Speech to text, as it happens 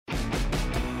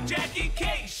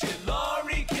Cation,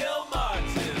 Laurie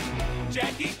Kilmartin.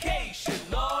 Jackie Cation,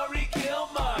 Laurie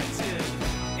Kilmartin.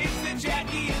 It's the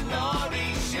Jackie and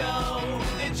Laurie Show.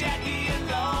 The Jackie and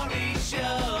Laurie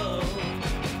Show.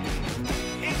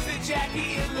 It's the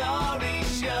Jackie and Laurie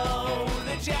Show.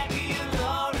 The Jackie and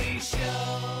Laurie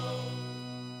Show.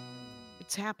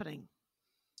 It's happening.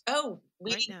 Oh,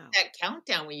 we Right didn't now. get that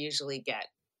countdown we usually get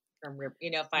from 5,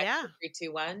 Yeah. 4, 3,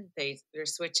 2, 1. They're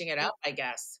switching it up, I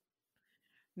guess.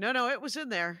 No, it was in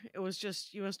there. It was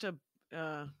just, you must have,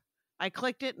 I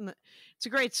clicked it and it's a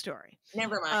great story.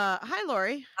 Never mind. Hi,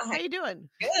 Lori. Hi. How you doing?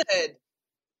 Good.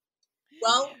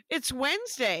 Well, It's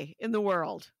Wednesday in the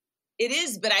world. it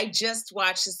is, but I just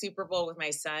watched the Super Bowl with my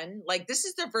son. Like, this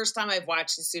is the first time I've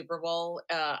watched the Super Bowl.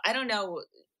 I don't know,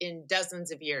 in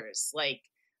dozens of years. Like,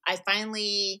 I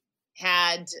finally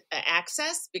had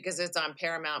access because it's on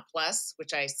Paramount Plus,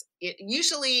 which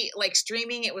usually, like,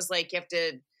 streaming, it was like you have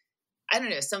to, I don't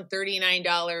know, some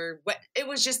 $39. It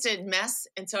was just a mess.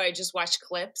 And so I just watched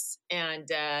clips and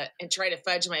try to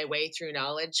fudge my way through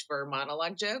knowledge for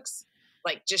monologue jokes.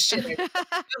 Like, just shit.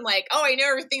 I'm like, oh, I know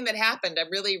everything that happened. I'm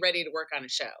really ready to work on a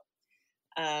show.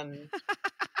 It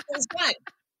was fun.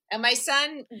 And my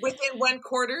son, within one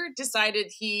quarter,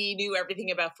 decided he knew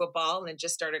everything about football and then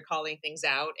just started calling things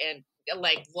out and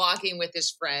like vlogging with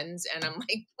his friends. And I'm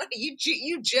like, what? You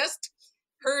just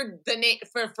heard the name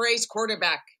for phrase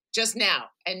quarterback just now.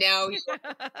 And now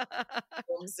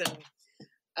Holmes and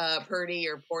Purdy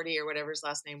or Porty or whatever his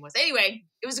last name was. Anyway,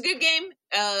 it was a good game.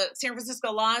 San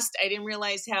Francisco lost. I didn't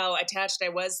realize how attached I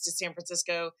was to San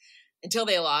Francisco until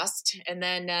they lost. And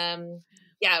then,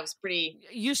 yeah, it was pretty.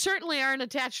 You certainly aren't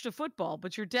attached to football,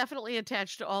 but you're definitely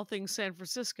attached to all things San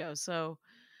Francisco. So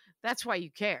that's why you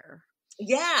care.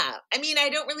 Yeah. I mean, I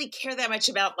don't really care that much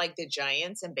about like the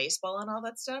Giants and baseball and all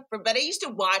that stuff. But I used to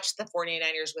watch the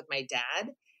 49ers with my dad.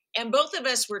 And both of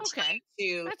us were trying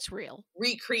to That's real.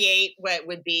 recreate what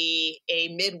would be a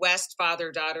Midwest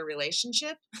father-daughter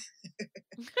relationship.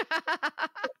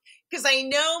 Because I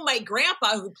know my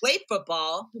grandpa who played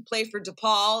football, who played for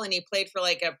DePaul, and he played for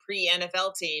like a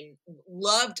pre-NFL team,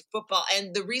 loved football.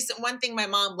 And one thing my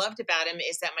mom loved about him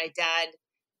is that my dad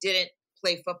didn't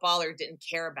play football or didn't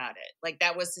care about it. Like,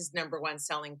 that was his number one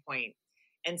selling point.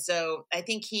 And so I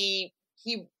think he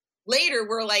later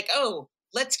we're like, oh,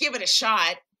 let's give it a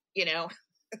shot, you know.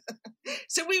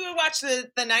 So we would watch the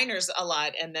Niners a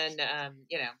lot, and then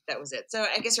you know, that was it. So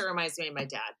I guess it reminds me of my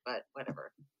dad, but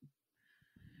whatever.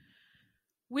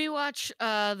 We watch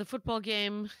the football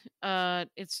game.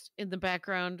 It's in the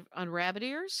background on Rabbit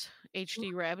Ears,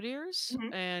 HD Rabbit Ears,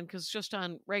 Mhm. and because it's just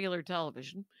on regular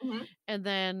television. Mhm. And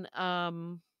then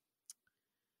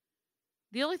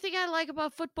the only thing I like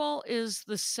about football is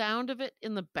the sound of it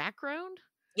in the background.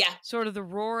 Yeah. Sort of the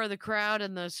roar of the crowd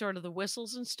and the sort of the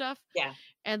whistles and stuff. Yeah.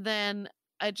 And then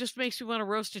it just makes me want to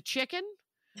roast a chicken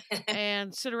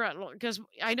and sit around, because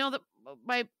I know that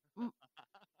my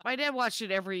dad watched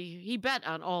it he bet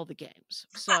on all the games.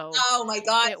 So oh my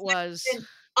God. it was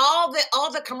all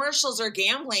the commercials are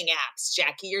gambling apps,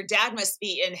 Jackie. Your dad must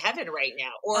be in heaven right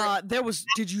now. Or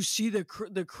did you see the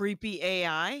creepy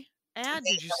AI ad?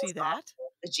 Did you see that?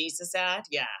 The Jesus ad?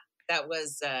 Yeah. That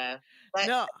was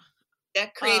No.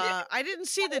 That created I didn't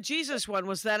see the Jesus one.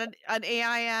 Was that an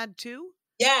AI ad too?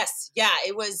 Yes. Yeah,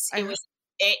 it was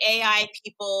AI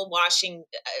people washing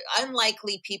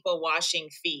unlikely people washing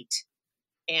feet.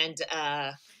 And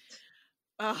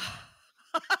but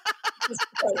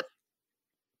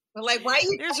like, why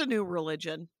you there's a new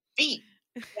religion. Feet.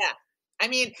 Yeah. I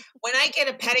mean, when I get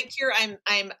a pedicure,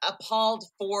 I'm appalled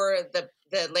for the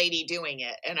lady doing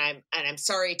it, and I'm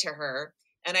sorry to her,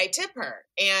 and I tip her.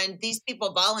 And these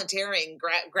people volunteering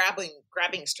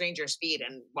grabbing strangers' feet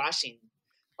and washing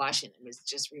them is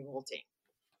just revolting.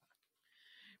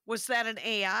 Was that an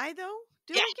AI though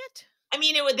doing it? I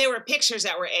mean, they were pictures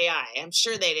that were AI. I'm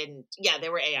sure they didn't. Yeah, they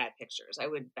were AI pictures. I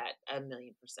would bet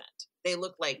 1,000,000%. They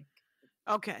look like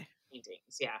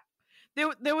paintings. Yeah.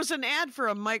 There was an ad for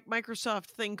a Microsoft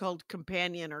thing called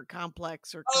Companion or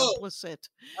Complex or Complicit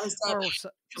or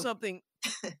something.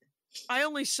 I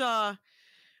only saw,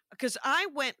 because I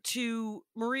went to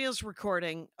Maria's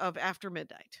recording of After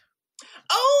Midnight.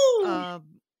 Oh,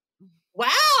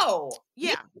 wow.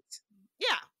 Yeah.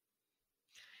 Yeah.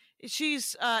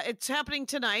 She's, it's happening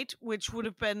tonight, which would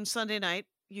have been Sunday night,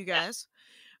 you guys.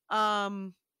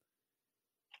 And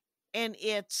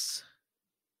it's,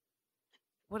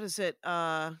 what is it?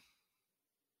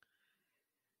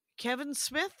 Kevin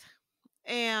Smith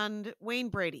and Wayne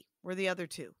Brady were the other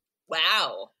two.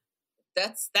 Wow.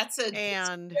 That's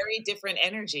very different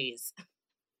energies.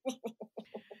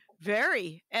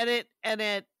 Very. And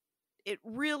it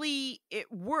really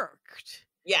worked.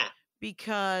 Yeah.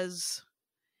 Because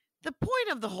the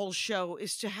point of the whole show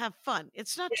is to have fun.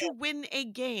 It's not to win a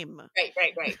game.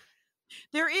 Right.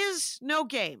 There is no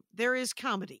game. There is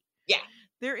comedy. Yeah.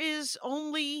 There is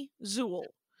only Zool.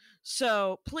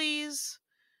 So please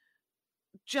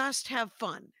just have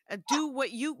fun. Do what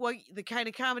the kind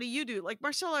of comedy you do. Like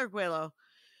Marcelo Arguello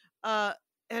had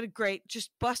a great,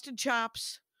 just busted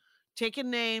chops, taking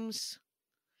names.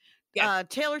 Yeah.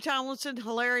 Taylor Tomlinson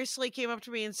hilariously came up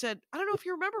to me and said, "I don't know if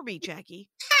you remember me, Jackie."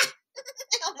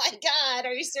 Oh my God,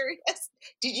 are you serious?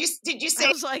 Did you say? I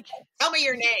was like, "Tell me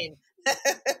your name."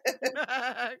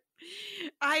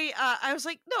 I was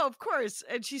like, "No, of course."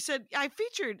 And she said, "I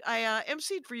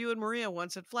emceed for you and Maria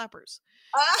once at Flappers."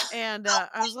 And I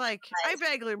was like, "I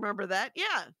vaguely remember that."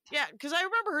 Yeah, because I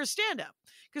remember her stand-up.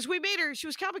 Because we made her, she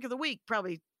was Comic of the Week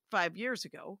probably 5 years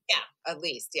ago. Yeah, at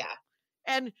least, yeah.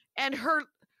 And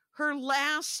her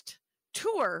last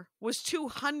tour was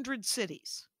 200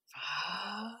 cities.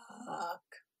 Fuck.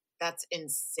 That's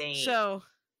insane. So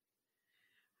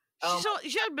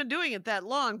she hadn't been doing it that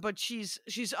long, but she's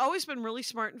always been really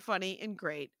smart and funny and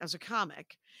great as a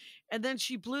comic. And then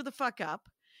she blew the fuck up.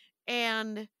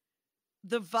 And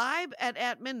the vibe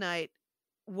at midnight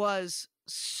was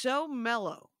so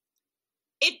mellow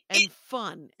and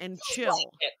fun and chill. Like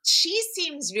she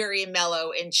seems very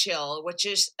mellow and chill, which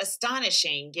is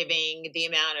astonishing given the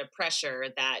amount of pressure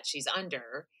that she's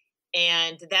under.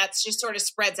 And that's just sort of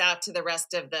spreads out to the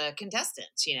rest of the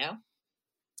contestants, you know?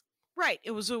 Right.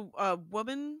 It was a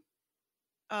woman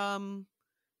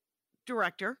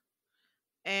director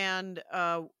and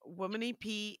a woman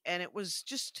EP, and it was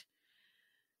just,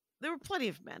 there were plenty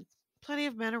of men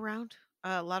around,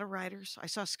 a lot of writers. I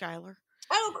saw Skylar.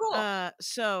 Oh, cool.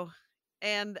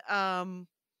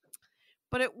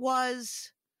 But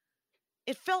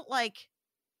it felt like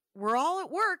we're all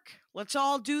at work. Let's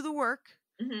all do the work,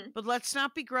 but let's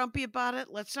not be grumpy about it.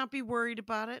 Let's not be worried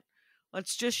about it.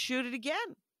 Let's just shoot it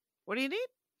again. What do you need?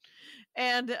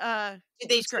 And did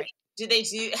they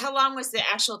do, how long was the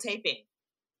actual taping?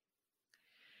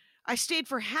 I stayed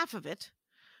for half of it,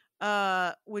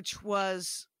 which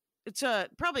was, it's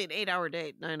probably an 8-hour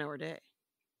day, 9-hour day.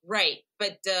 Right.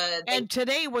 But and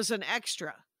today was an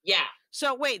extra. Yeah.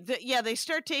 So wait, they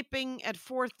start taping at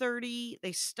 4:30.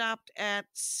 They stopped at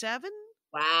 7.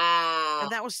 Wow.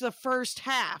 And that was the first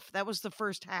half.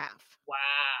 Wow.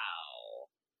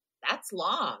 That's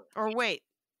long. Or wait,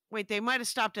 they might have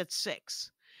stopped at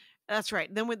 6. That's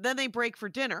right. Then they break for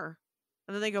dinner,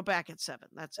 and then they go back at 7.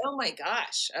 That's it. Oh my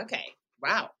gosh. Okay.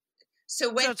 Wow.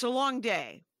 So it's a long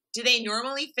day. Do they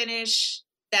normally finish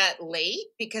that late?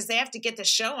 Because they have to get the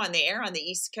show on the air on the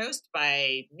East Coast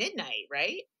by midnight,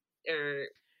 right? Or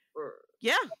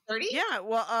yeah, 30. Yeah.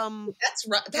 Well, that's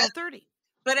right. That's 30.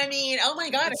 But I mean, oh my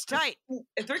God, it's tight.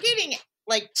 If they're getting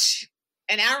like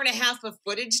an hour and a half of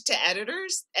footage to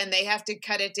editors, and they have to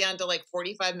cut it down to like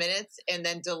 45 minutes, and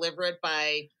then deliver it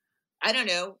by, I don't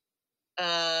know.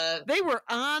 They were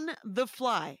on the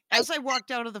fly. As I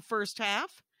walked out of the first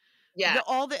half,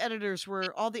 all the edit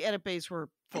bays were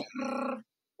full.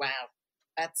 Wow.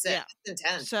 That's it. Yeah. That's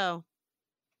intense. So,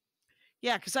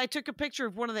 yeah, because I took a picture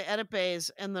of one of the edit bays,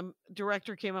 and the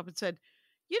director came up and said,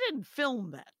 "You didn't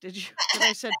film that, did you?" And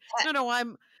I said, No,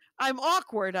 I'm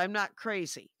awkward. I'm not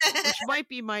crazy," which might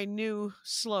be my new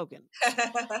slogan.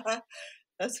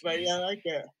 That's funny. I like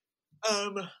it.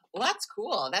 Well, that's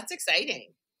cool. That's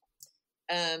exciting.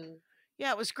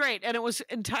 Yeah, it was great, and it was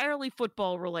entirely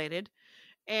football related.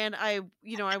 And I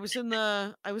was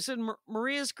in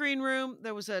Maria's green room.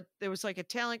 There was like a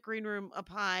talent green room up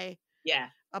high. Yeah.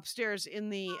 Upstairs in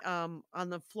the on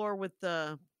the floor with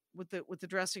the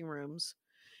dressing rooms.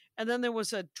 And then there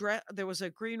was a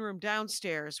green room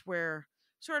downstairs where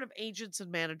sort of agents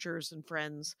and managers and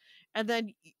friends. And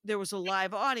then there was a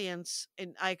live audience,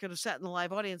 and I could have sat in the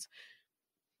live audience,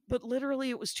 but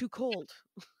literally it was too cold.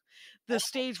 The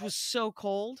stage was so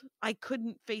cold, I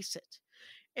couldn't face it.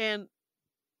 And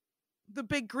the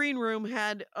big green room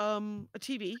had a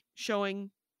TV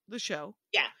showing the show.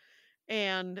 Yeah.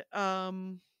 And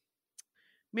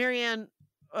Marianne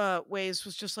Ways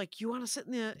was just like, "You want to sit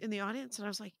in the audience?" And I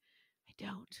was like, "I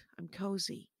don't. I'm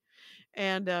cozy."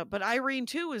 And but Irene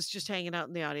too is just hanging out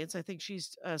in the audience. I think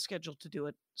she's scheduled to do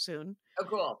it soon. Oh,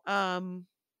 cool.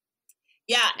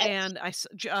 Yeah. And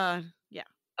yeah.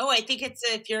 Oh, I think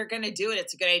if you're going to do it,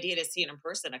 it's a good idea to see it in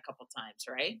person a couple times,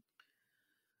 right?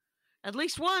 At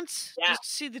least once, just to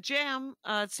see the jam.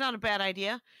 It's not a bad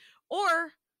idea,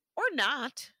 or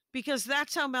not, because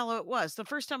that's how mellow it was. The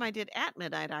first time I did At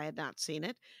Midnight, I had not seen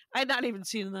it. I had not even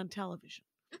seen it on television.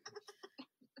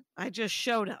 I just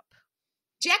showed up.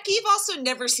 Jackie, you've also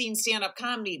never seen stand-up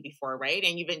comedy before, right?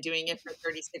 And you've been doing it for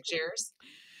 36 years.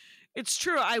 It's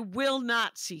true. I will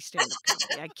not see stand-up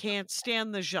comedy. I can't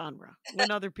stand the genre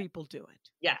when other people do it.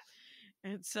 Yeah.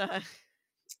 It's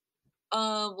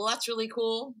well, that's really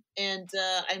cool, and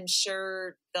I'm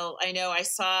sure I know I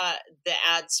saw the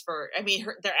ads for. I mean,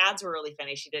 their ads were really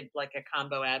funny. She did like a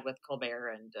combo ad with Colbert,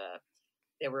 and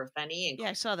they were funny. And yeah,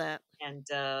 I saw that. And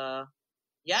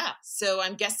yeah, so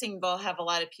I'm guessing they'll have a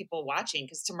lot of people watching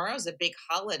because tomorrow's a big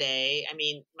holiday. I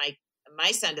mean,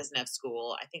 my son doesn't have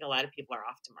school. I think a lot of people are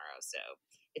off tomorrow, so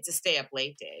it's a stay up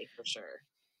late day for sure.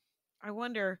 I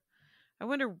wonder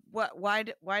why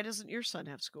doesn't your son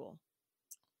have school?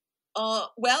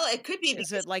 Well, it could be.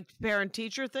 Is it like parent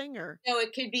teacher thing or? No,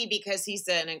 it could be because he's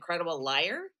an incredible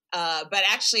liar. But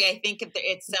actually, I think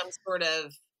it's some sort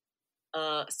of.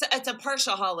 So it's a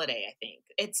partial holiday. I think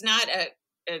it's not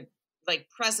a like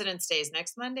President's Day is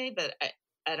next Monday, but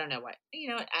I don't know what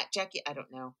Jackie. I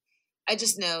don't know. I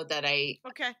just know that I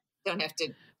don't have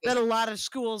to. That a lot of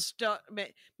schools don't.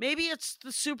 Maybe it's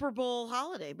the Super Bowl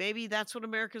holiday. Maybe that's what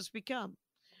America's become.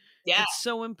 Yeah, it's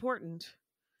so important.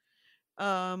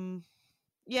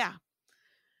 Yeah.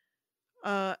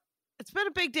 It's been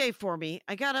a big day for me.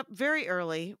 I got up very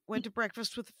early, went to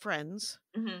breakfast with friends.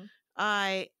 Mm-hmm.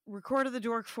 I recorded the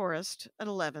Dork Forest at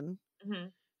 11. Mm-hmm.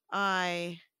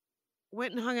 I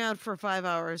went and hung out for 5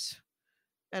 hours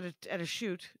at a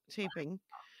shoot taping.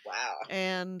 Wow.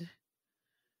 And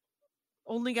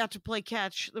only got to play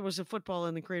catch. There was a football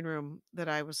in the green room that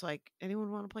I was like,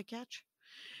 anyone want to play catch?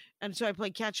 And so I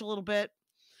played catch a little bit.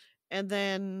 And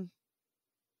then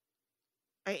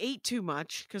I ate too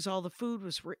much because all the food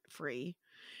was free.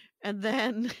 And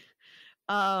then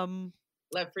love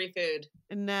free food.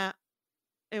 And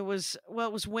it was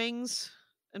wings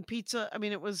and pizza. I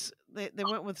mean, it was they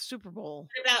went with Super Bowl.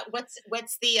 What about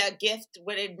what's the gift?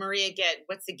 What did Maria get?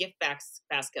 What's the gift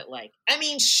basket like? I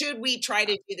mean, should we try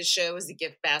to do the show as a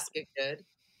gift basket good?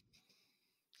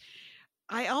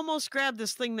 I almost grabbed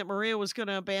this thing that Maria was going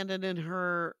to abandon in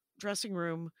her dressing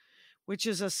room, which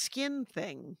is a skin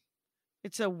thing.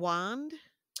 It's a wand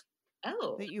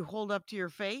that you hold up to your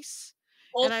face.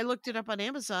 And I looked it up on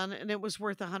Amazon, and it was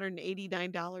worth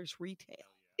 $189 retail.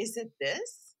 Is it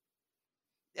this?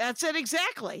 That's it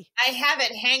exactly. I have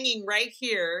it hanging right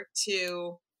here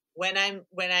to when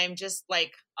I'm just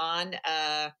like on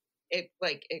it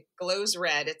glows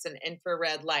red. It's an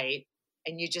infrared light,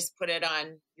 and you just put it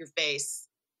on your face,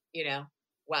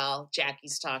 while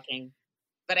Jackie's talking.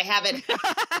 But I have it.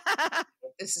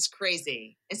 This is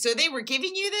crazy. And so they were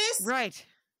giving you this? Right.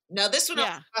 No, this one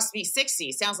cost me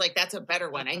 $60. Sounds like that's a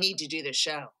better one. I need to do the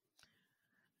show.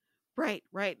 Right.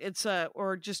 It's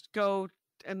or just go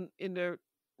into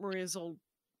Maria's old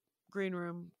green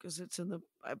room because it's in the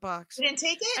box. You didn't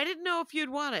take it? I didn't know if you'd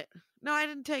want it. No, I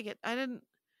didn't take it. I didn't.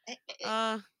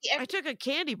 I took a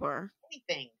candy bar.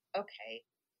 Anything. Okay.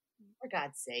 For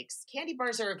God's sakes. Candy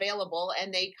bars are available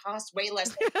and they cost way less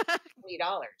than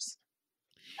 $20.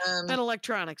 And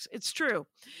electronics. It's true.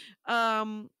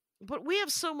 But we have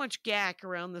so much gack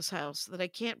around this house that I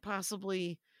can't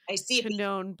possibly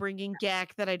condone bringing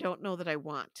gack that I don't know that I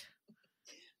want.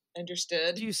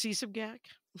 Understood. Do you see some gack?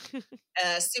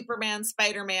 Superman,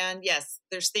 Spider-Man. Yes,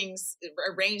 there's things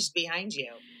arranged behind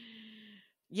you.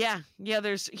 Yeah.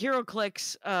 There's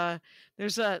HeroClix.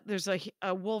 There's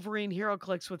a Wolverine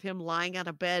HeroClix with him lying on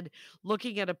a bed,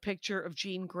 looking at a picture of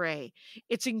Jean Grey.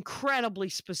 It's incredibly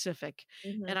specific,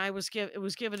 and it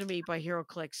was given to me by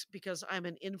HeroClix because I'm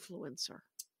an influencer.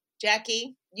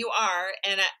 Jackie, you are,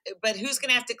 but who's going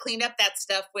to have to clean up that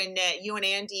stuff when you and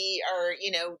Andy are,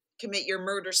 commit your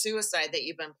murder-suicide that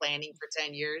you've been planning for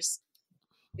 10 years?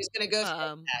 Who's going to go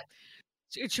through that?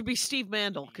 It should be Steve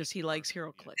Mandel because he likes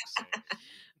HeroClix.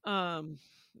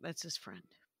 That's his friend.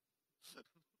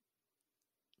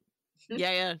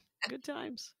 Yeah. Good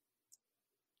times.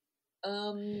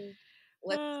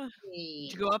 Let's see.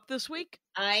 Did you go up this week?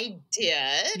 I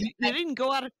did. You didn't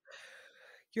go out of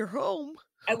your home.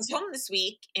 I was home this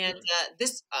week, and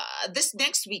this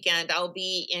next weekend I'll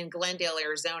be in Glendale,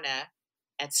 Arizona,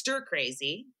 at Stir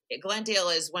Crazy. Glendale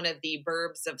is one of the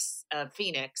burbs of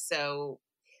Phoenix, so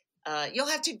you'll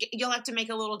have to make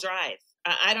a little drive.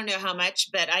 I don't know how much,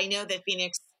 but I know that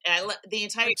Phoenix,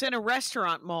 it's in a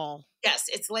restaurant mall. Yes,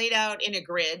 it's laid out in a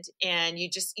grid, and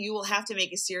you will have to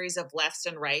make a series of lefts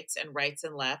and rights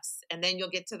and lefts, and then you'll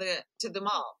get to the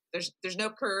mall. There's no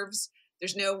curves,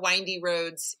 there's no windy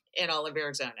roads in all of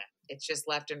Arizona. It's just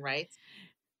left and right.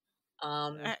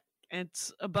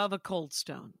 It's above a Cold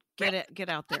Stone. Get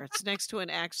out there. It's next to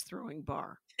an axe throwing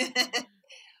bar.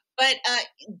 But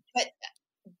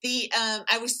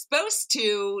I was supposed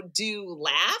to do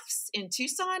laughs in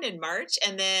Tucson in March,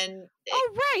 and then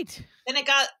then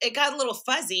it got a little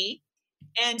fuzzy,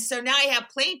 and so now I have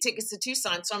plane tickets to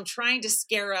Tucson. So I'm trying to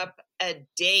scare up a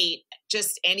date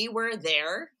just anywhere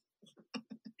there.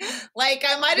 Like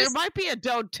there might be a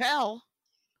don't tell.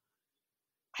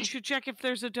 You should check if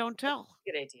there's a don't tell.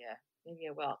 Good idea. Maybe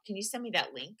I will. Can you send me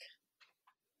that link?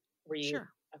 Sure.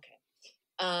 Okay.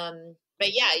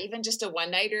 But yeah, even just a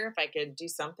one-nighter, if I could do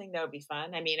something, that would be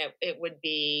fun. I mean, it would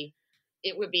be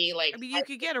like. I mean, you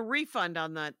could get a refund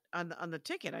on the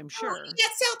ticket, I'm sure. Yeah,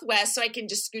 Southwest, so I can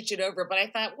just scooch it over. But I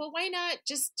thought, well, why not?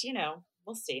 Just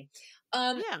we'll see.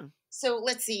 Yeah. So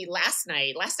let's see. Last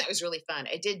night was really fun.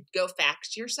 I did Go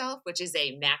Fact Yourself, which is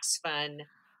a Max Fun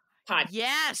podcast.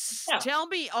 Yes. Yeah. Tell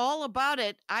me all about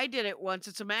it. I did it once.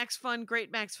 It's a Max Fun,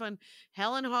 great Max Fun.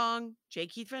 Helen Hong, J.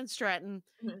 Keith Van Stratton.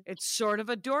 Mm-hmm. It's sort of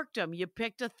a dorkdom. You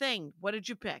picked a thing. What did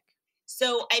you pick?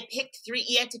 So I picked 3.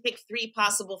 You had to pick 3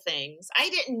 possible things. I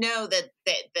didn't know that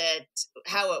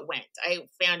how it went. I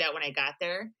found out when I got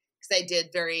there because I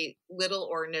did very little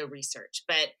or no research.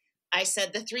 But I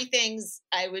said the 3 things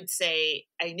I would say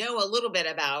I know a little bit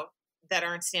about that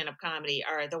aren't stand-up comedy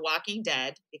are The Walking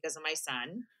Dead because of my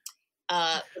son,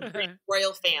 the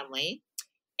royal family,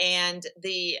 and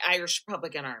the Irish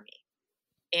Republican Army.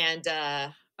 And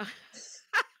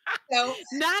so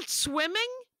not swimming.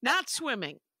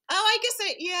 Oh, I guess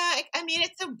I mean,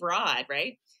 it's so broad,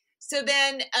 right? So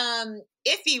then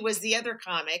Iffy was the other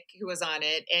comic who was on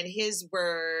it, and his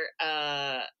were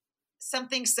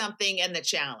something and the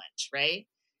challenge, right?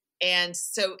 And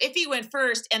so Iffy went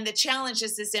first, and the challenge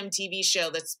is this MTV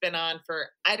show that's been on for,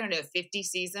 I don't know, 50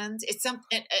 seasons. It's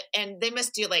and they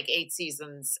must do like 8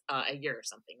 seasons a year or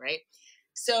something, right?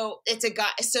 So it's a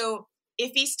guy. So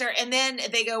Iffy and then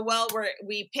they go, well,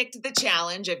 we picked the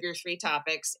challenge of your 3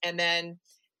 topics, and then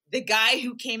the guy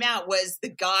who came out was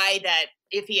the guy that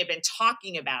Iffy had been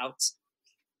talking about,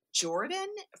 Jordan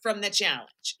from the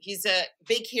challenge. He's a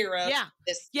big hero. Yeah.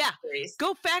 This series.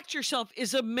 Go Fact Yourself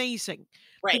is amazing.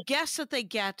 Right. The guests that they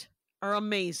get are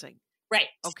amazing. Right.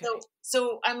 Okay.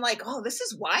 So I'm like, oh, this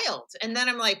is wild. And then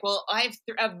I'm like, well, I have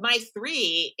of my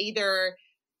 3, either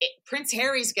Prince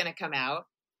Harry's going to come out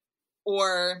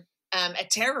or a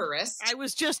terrorist. I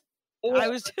was just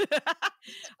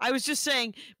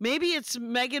saying maybe it's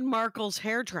Meghan Markle's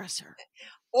hairdresser.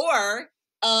 Or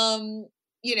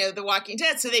The Walking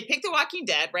Dead. So they picked The Walking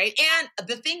Dead, right? And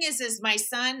the thing is my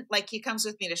son, like, he comes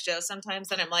with me to shows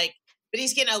sometimes, and I'm like, but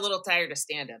he's getting a little tired of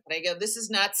stand-up. But I go, this is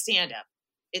not stand-up.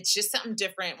 It's just something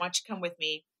different. Why don't you come with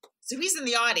me? So he's in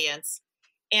the audience,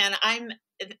 and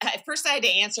at first I had to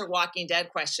answer Walking Dead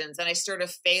questions, and I started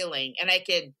failing, and I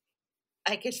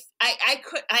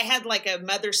had like a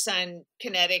mother-son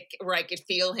kinetic where I could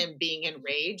feel him being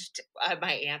enraged at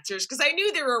my answers because I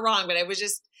knew they were wrong, but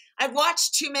I've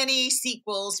watched too many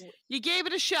sequels. You gave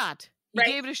it a shot.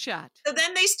 Gave it a shot. So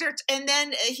then they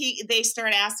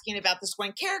start asking about this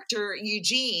one character,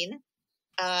 Eugene.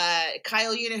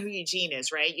 Kyle, you know who Eugene is,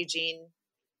 right? Eugene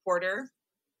Porter.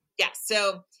 Yeah.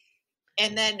 So,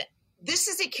 and then this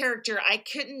is a character I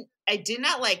did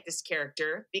not like this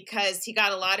character because he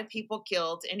got a lot of people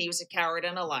killed and he was a coward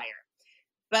and a liar.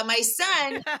 But my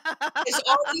son is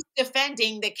always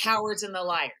defending the cowards and the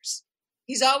liars.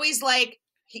 He's always like,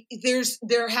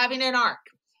 they're having an arc.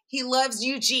 He loves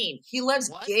Eugene. He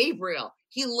loves Gabriel.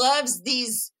 He loves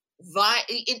these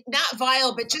not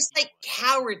vile, but just like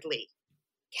cowardly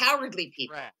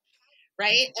people.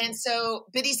 Right. And so,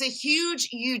 but he's a huge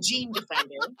Eugene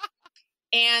defender.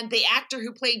 And the actor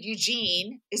who played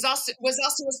Eugene was also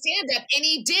a stand-up, and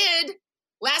he did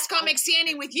Last Comic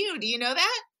Standing with You. Do you know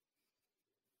that?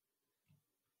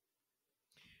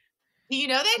 Do you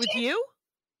know that? With Jane? you?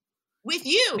 With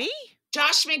you. Me?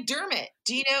 Josh McDermott.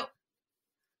 Do you know?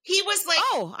 He was like...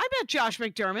 Oh, I met Josh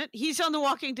McDermott. He's on The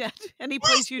Walking Dead, and he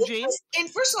plays Eugene. And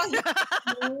first of all, he's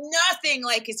nothing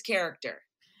like his character.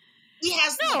 He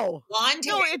has blonde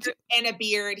hair and a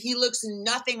beard. He looks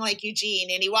nothing like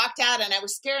Eugene. And he walked out, and I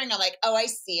was staring. I'm like, oh, I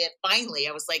see it. Finally.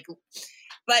 I was like,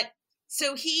 but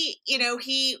so he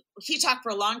talked for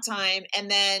a long time.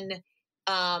 And then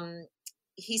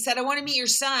he said, I want to meet your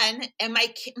son. And my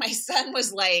son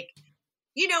was like,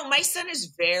 my son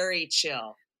is very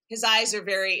chill. His eyes are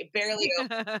barely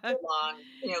open long.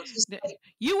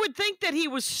 You would think that he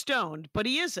was stoned, but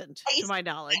he isn't, to my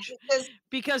knowledge,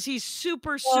 because he's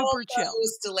super chill.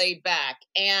 He's laid back,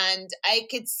 and I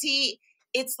could see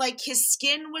it's like his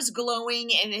skin was glowing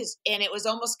and it was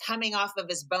almost coming off of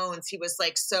his bones. He was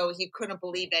like, so he couldn't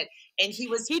believe it. And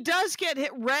he does get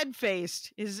red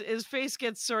faced. His face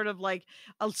gets sort of like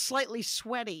a slightly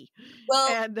sweaty.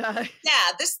 Well, and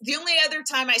the only other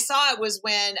time I saw it was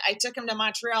when I took him to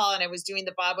Montreal and I was doing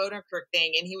the Bob Odenkirk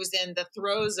thing, and he was in the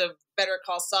throes of Better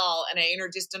Call Saul, and I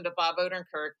introduced him to Bob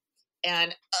Odenkirk.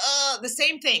 And the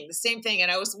same thing.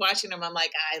 And I was watching him. I'm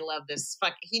like, I love this.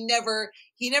 Fuck. He never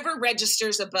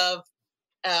registers above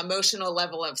emotional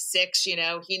level of 6. You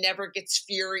know, he never gets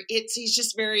fury. He's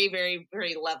just very, very,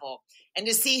 very level. And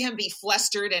to see him be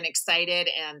flustered and excited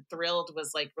and thrilled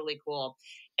was like really cool.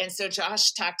 And so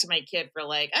Josh talked to my kid for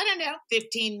like, I don't know,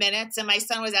 15 minutes. And my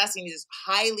son was asking these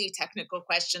highly technical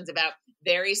questions about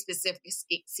very specific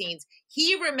scenes.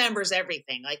 He remembers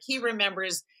everything. Like he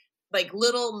remembers like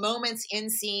little moments in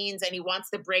scenes, and he wants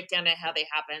the breakdown of how they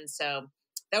happen. So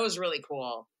that was really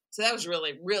cool. So that was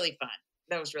really, really fun.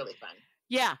 That was really fun.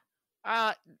 Yeah.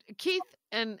 Keith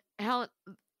and Helen,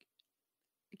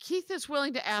 Keith is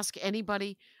willing to ask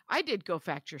anybody. I did Go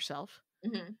Fact Yourself,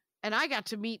 and I got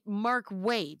to meet Mark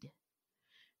Waid.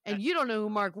 And you don't know who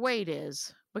Mark Waid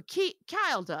is, but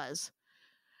Kyle does.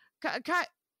 Kyle.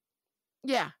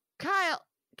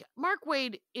 Mark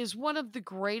Waid is one of the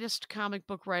greatest comic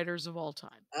book writers of all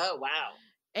time. Oh, wow.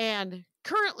 And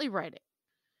currently writing.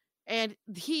 And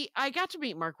I got to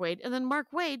meet Mark Waid, and then Mark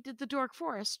Waid did the Dork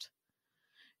Forest.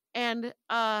 And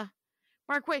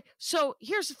Mark Waid. So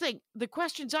here's the thing. The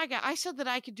questions I got, I said that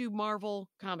I could do Marvel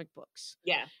comic books.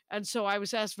 Yeah. And so I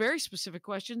was asked very specific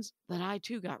questions that I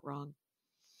too got wrong.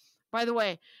 By the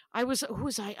way, who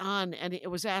was I on? And it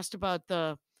was asked about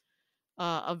the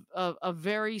a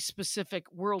very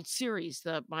specific World Series.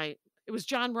 It was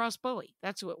John Ross Bowie.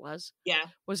 That's who it was. Yeah.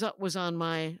 Was on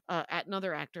my at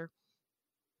another actor.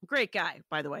 Great guy,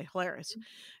 by the way, hilarious.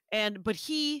 But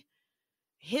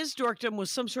his dorkdom was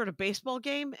some sort of baseball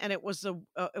game, and it was a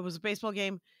baseball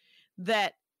game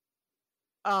that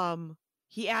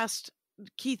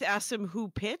Keith asked him who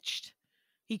pitched.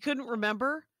 He couldn't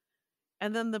remember,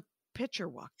 and then the pitcher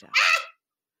walked out.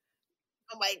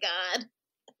 Oh my God.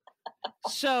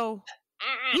 So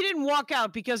he didn't walk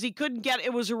out because he couldn't get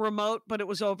it. Was a remote, but it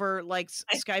was over like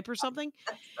Skype or something.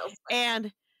 So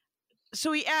and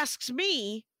so he asks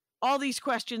me all these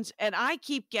questions, and I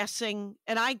keep guessing,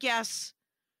 and I guess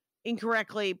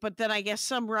incorrectly, but then I guess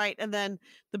some right. And then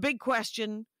the big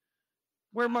question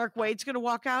where Mark Waid's going to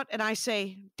walk out, and I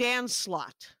say Dan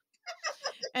Slott.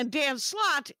 And Dan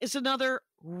Slott is another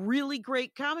really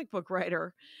great comic book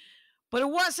writer. But it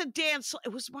wasn't Dan Slott.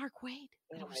 It was Mark Waid.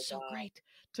 And it was so great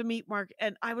to meet Mark.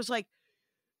 And I was like,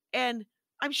 and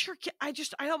I'm sure I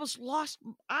almost lost.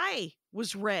 I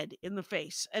was red in the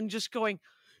face and just going,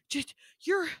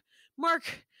 you're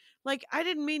Mark. Like, I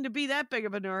didn't mean to be that big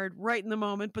of a nerd right in the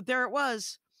moment, but there it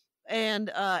was.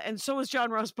 And so was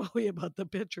John Ross Bowie about the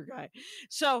pitcher guy.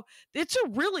 So it's a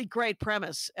really great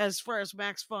premise as far as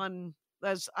Max Fun,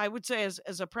 as I would say,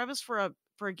 as a premise for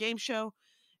a game show.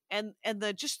 And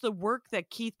the work that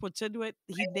Keith puts into it,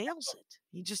 he nails it.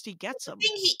 He gets them.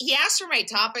 He asked for my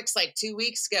topics like 2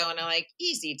 weeks ago, and I'm like,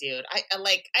 easy, dude. I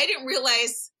didn't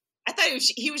realize. I thought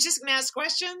he was just going to ask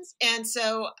questions, and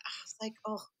so I was like,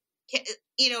 oh,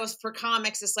 for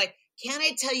comics, it's like, can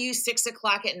I tell you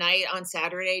 6:00 at night on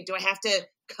Saturday? Do I have to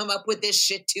come up with this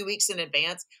shit 2 weeks in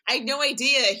advance? I had no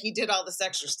idea he did all this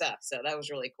extra stuff, so that was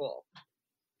really cool.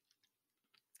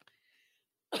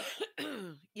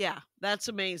 Yeah, that's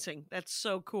amazing. That's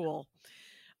so cool.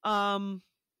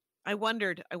 I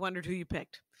wondered who you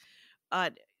picked.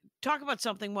 Talk about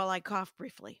something while I cough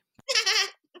briefly.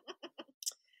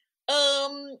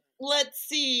 Let's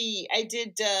see. I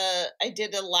did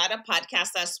a lot of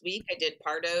podcasts last week. I did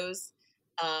Pardo's.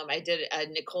 I did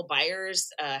Nicole Byers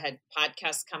had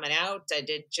podcasts coming out. I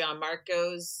did John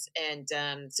Marco's, and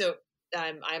so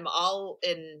I'm all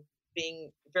in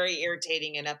being very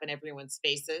irritating and up in everyone's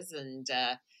faces, and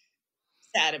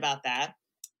sad about that.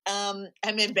 I'm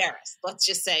embarrassed. Let's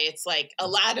just say it's like a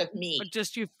lot of me.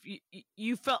 Just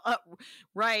you felt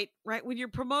right when you're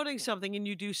promoting something and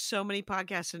you do so many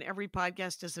podcasts and every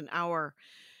podcast is an hour.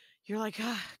 You're like,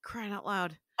 crying out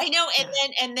loud. I know,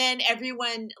 and then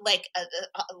everyone like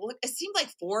it seemed like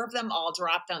 4 of them all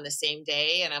dropped on the same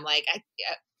day, and I'm like,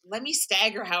 let me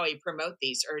stagger how I promote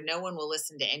these, or no one will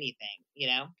listen to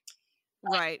anything,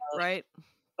 Right.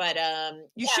 But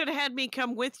you should have had me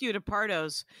come with you to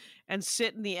Pardo's and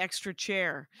sit in the extra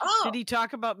chair. Oh. Did he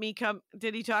talk about me?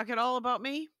 Did he talk at all about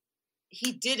me?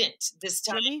 He didn't this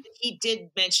time. He did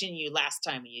mention you last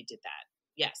time when you did that.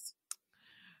 Yes.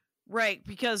 Right,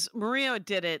 because Maria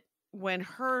did it, when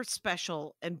her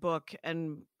special and book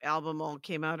and album all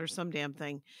came out or some damn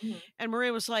thing. Mm-hmm. And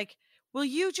Maria was like, will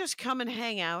you just come and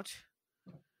hang out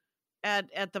at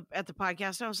the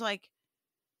podcast? And I was like,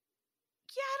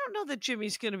 yeah, I don't know that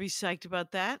Jimmy's going to be psyched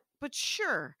about that, but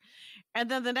sure.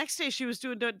 And then the next day she was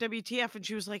doing WTF and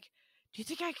she was like, do you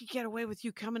think I could get away with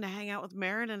you coming to hang out with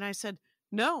Marin? And I said,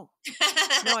 no,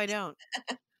 I don't.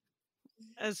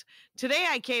 As today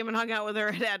I came and hung out with her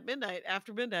at midnight,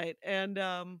 after midnight. And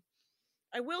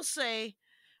I will say,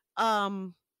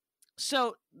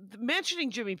 so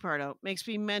mentioning Jimmy Pardo makes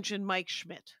me mention Mike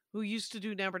Schmidt, who used to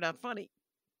do Never Not Funny.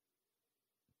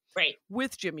 Right.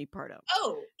 With Jimmy Pardo.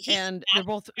 Oh. And they're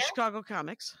both Chicago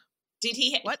comics. Did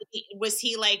he? What? Was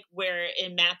he like where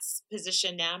in Matt's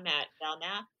position now, Matt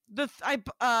Belknap?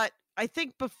 I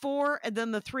think before, and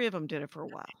then the three of them did it for a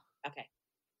while. Okay.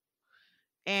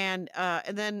 And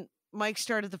then Mike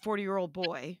started the 40-Year-Old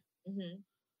Boy. Mm-hmm.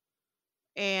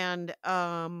 And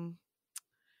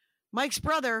Mike's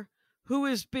brother, who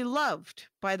is beloved,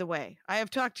 by the way. I have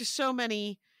talked to so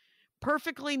many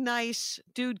perfectly nice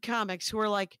dude comics who are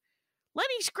like,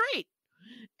 Lenny's great.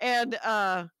 And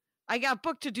I got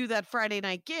booked to do that Friday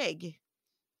night gig,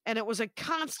 and it was a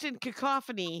constant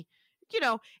cacophony,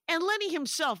 and Lenny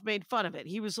himself made fun of it.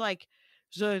 He was like,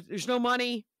 there's no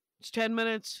money. It's 10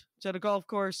 minutes. It's at a golf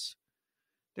course.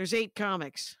 There's 8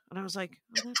 comics. And I was like,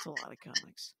 oh, that's a lot of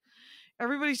comics.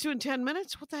 Everybody's doing 10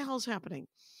 minutes? What the hell's happening?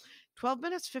 12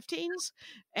 minutes? 15s?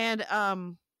 And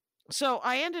so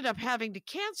I ended up having to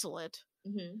cancel it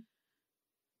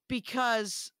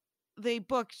because they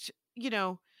booked,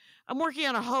 I'm working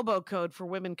on a hobo code for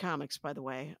women comics, by the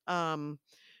way.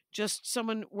 Just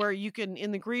someone where you can,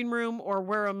 in the green room or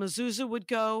where a mezuzah would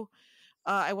go.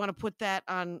 I want to put that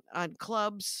on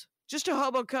clubs. Just a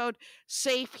hobo code.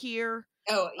 Safe here.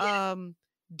 Oh, yeah.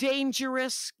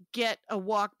 Dangerous. Get a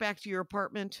walk back to your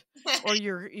apartment or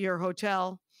your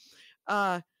hotel.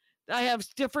 I have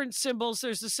different symbols.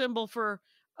 There's a symbol for,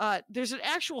 there's an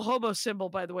actual hobo symbol,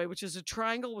 by the way, which is a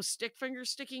triangle with stick fingers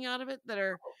sticking out of it that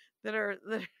are,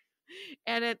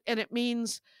 and it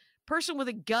means person with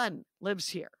a gun lives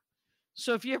here.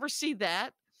 So if you ever see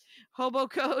that hobo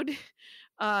code,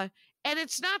 and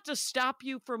it's not to stop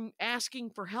you from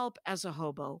asking for help as a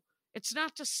hobo. It's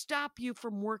not to stop you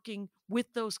from working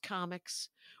with those comics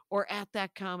or at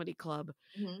that comedy club.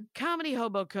 Mm-hmm. Comedy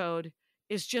hobo code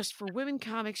is just for women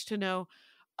comics to know,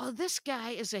 oh, this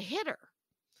guy is a hitter.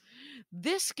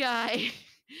 This guy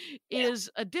is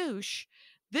a douche.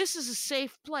 This is a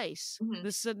safe place. Mm-hmm.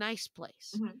 This is a nice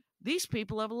place. Mm-hmm. These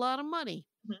people have a lot of money.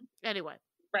 Mm-hmm. Anyway.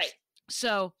 Right.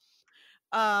 So,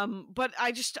 but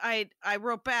I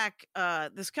wrote back,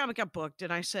 this comic got booked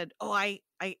and I said, oh, I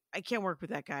can't work with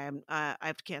that guy. I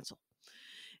have to cancel.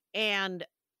 And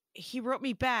he wrote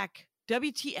me back,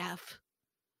 WTF?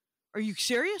 Are you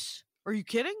serious? Are you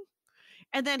kidding?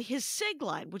 And then his SIG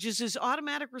line, which is his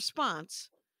automatic response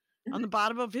on the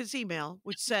bottom of his email,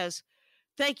 which says,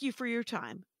 thank you for your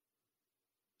time.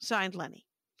 Signed, Lenny.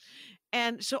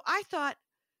 And so I thought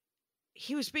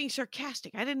he was being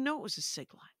sarcastic. I didn't know it was a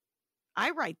SIG line.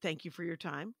 I write thank you for your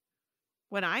time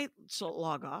when I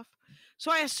log off.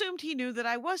 So I assumed he knew that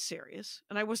I was serious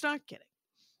and I was not kidding.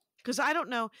 Because I don't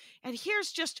know. And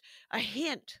here's just a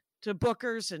hint to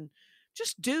bookers and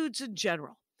just dudes in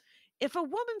general. If a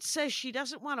woman says she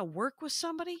doesn't want to work with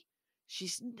somebody,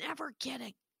 she's never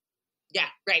kidding. Yeah,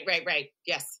 right.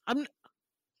 Yes.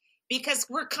 Because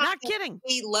we're not kidding.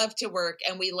 We love to work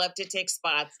and we love to take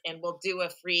spots, and we'll do a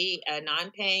free,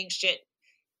 non-paying shit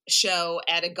show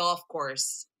at a golf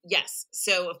course. Yes.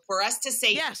 So for us to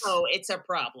say no, it's a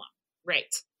problem.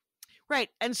 Right. Right.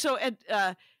 And so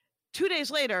 2 days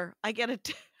later, I get a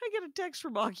text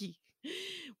from Augie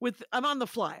with, I'm on the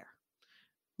flyer.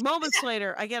 Moments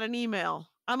later, I get an email.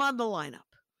 I'm on the lineup.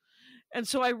 And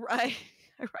so I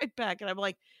write back and I'm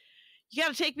like, you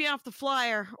got to take me off the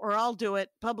flyer or I'll do it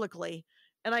publicly.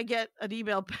 And I get an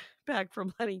email back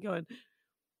from Lenny going,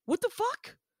 what the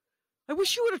fuck? I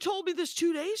wish you would have told me this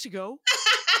 2 days ago.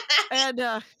 And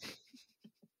I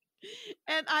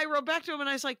wrote back to him and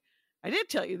I was like, I did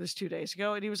tell you this 2 days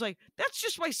ago. And he was like, that's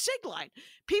just my SIG line.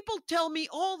 People tell me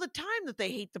all the time that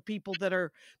they hate the people that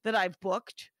I've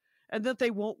booked and that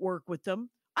they won't work with them.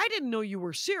 I didn't know you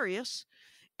were serious.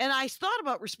 And I thought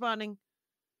about responding,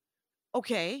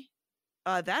 okay,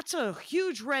 that's a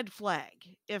huge red flag.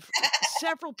 If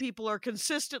several people are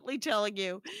consistently telling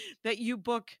you that you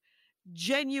book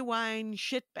genuine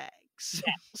shitbags.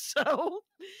 Yeah.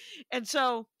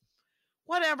 So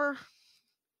whatever.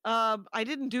 I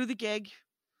didn't do the gig.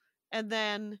 And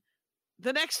then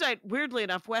the next night, weirdly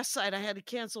enough, West Side, I had to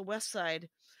cancel West Side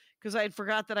because I had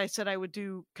forgot that I said I would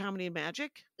do Comedy and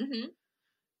Magic. Mm-hmm.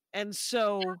 And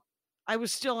so I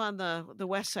was still on the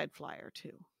West Side Flyer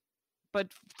too,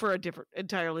 but for a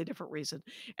entirely different reason.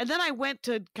 And then I went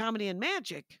to Comedy and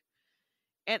Magic,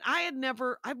 and I've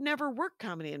never worked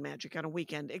Comedy and Magic on a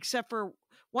weekend, except for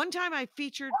one time I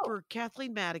featured for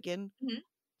Kathleen Madigan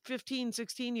 15,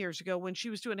 16 years ago when she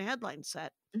was doing a headline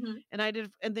set.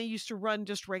 And they used to run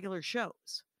just regular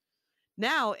shows.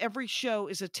 Now every show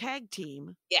is a tag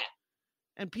team. Yeah.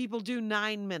 And people do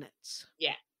 9 minutes.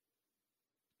 Yeah.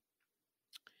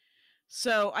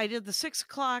 So I did the 6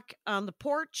 o'clock on the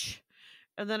porch,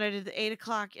 and then I did the 8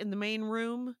 o'clock in the main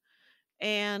room.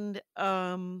 And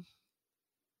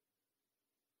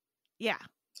yeah.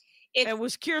 It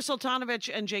was Kira Sultanovich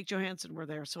and Jake Johansson were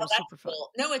there, so it was super fun.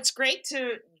 Cool. No, it's great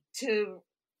to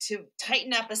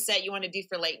tighten up a set you want to do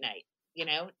for late night, you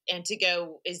know, and to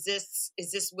go,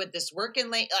 would this work in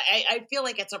late? I feel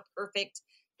like it's a perfect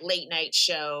late night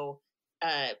show,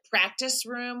 practice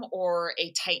room or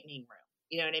a tightening room.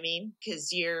 You know what I mean?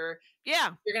 Because you're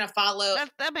going to follow.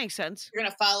 That makes sense. You're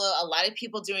going to follow a lot of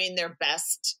people doing their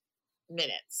best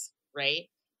minutes, right?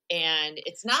 And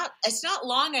it's not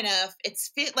long enough.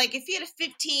 Like if you had a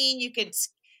 15, you could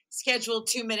schedule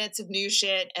 2 minutes of new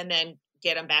shit and then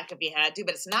get them back if you had to.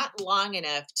 But it's not long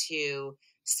enough to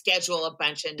schedule a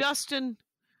bunch of. Dustin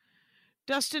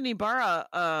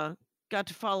Ibarra got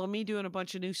to follow me doing a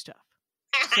bunch of new stuff.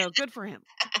 So good for him.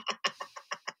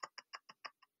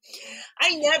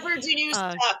 I never do new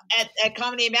stuff at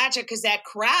Comedy and Magic because that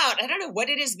crowd, I don't know what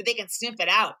it is, but they can sniff it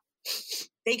out.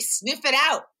 They sniff it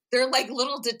out. They're like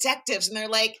little detectives, and they're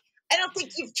like, I don't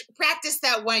think you've practiced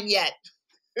that one yet.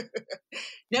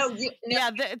 No.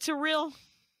 Yeah, it's a real.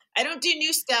 I don't do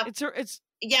new stuff.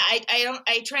 Yeah, I don't.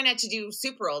 I try not to do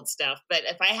super old stuff, but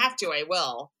if I have to, I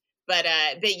will. But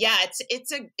yeah,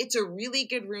 it's a really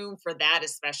good room for that,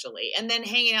 especially. And then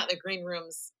hanging out in the green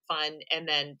room's fun, and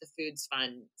then the food's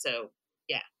fun. So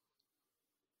yeah.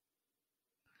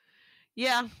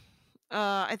 Yeah,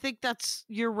 I think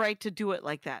you're right to do it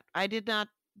like that. I did not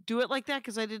do it like that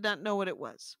because I did not know what it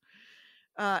was.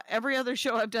 Every other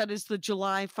show I've done is the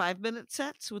July 5-minute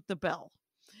sets with the bell.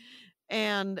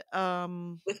 And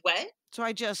with what? So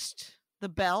the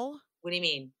bell. What do you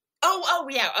mean? Oh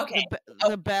yeah, okay.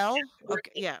 The bell.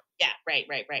 Okay, yeah. Yeah, right.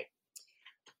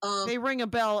 They ring a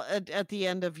bell at the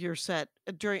end of your set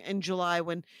in July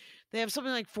when they have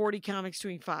something like 40 comics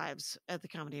doing fives at the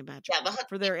Comedy and Magic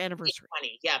for their anniversary.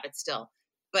 20, yeah, but still.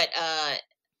 But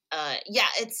yeah,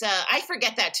 it's I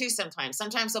forget that too sometimes.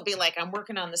 Sometimes I'll be like, I'm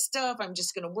working on the stuff. I'm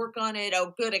just going to work on it.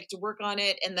 Oh, good, I get to work on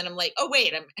it. And then I'm like, oh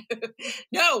wait,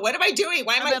 no, what am I doing?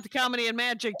 Why am I at the Comedy and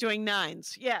Magic doing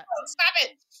nines? Yeah, oh, stop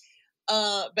it.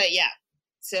 But yeah,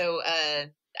 so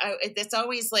it's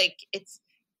always like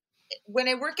when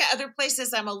I work at other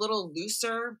places, I'm a little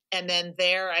looser, and then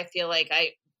there I feel like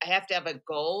I have to have a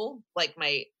goal, like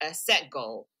a set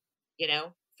goal, you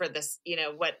know, for this, you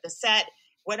know, what the set.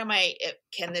 What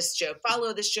can this joke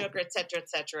follow this joke, or et cetera, et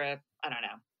cetera? I don't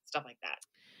know. Stuff like that.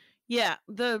 Yeah.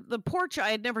 The porch, I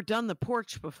had never done the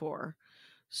porch before.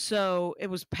 So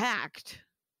it was packed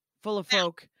full of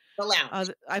folk. The lounge.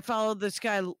 I followed this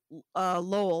guy,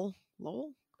 Lowell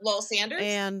Sanders.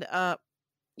 And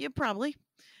yeah, probably.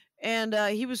 And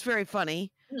he was very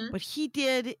funny, but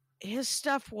his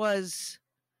stuff was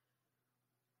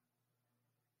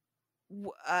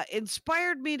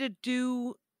inspired me to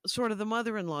do sort of the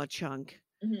mother-in-law chunk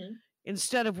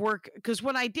instead of work. Because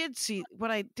when I did see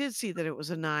that it was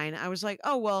a 9, I was like,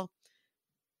 oh, well,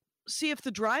 see if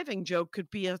the driving joke could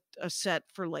be a set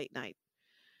for late night.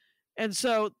 And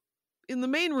so in the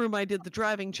main room, I did the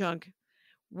driving chunk.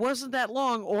 Wasn't that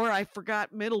long, or I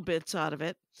forgot middle bits out of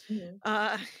it.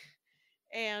 But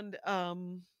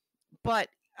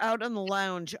out on the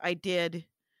lounge, I did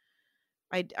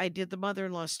the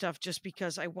mother-in-law stuff just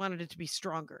because I wanted it to be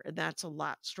stronger, and that's a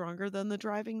lot stronger than the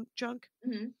driving chunk.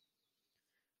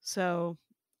 So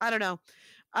I don't know.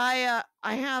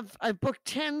 I've booked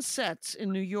 10 sets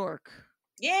in New York.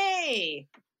 Yay!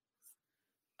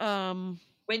 When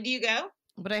do you go?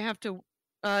 But I have to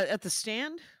at the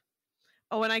Stand.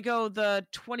 Oh, and I go the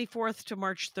 24th to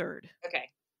March 3rd. Okay.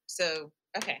 So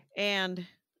okay. And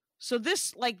so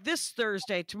this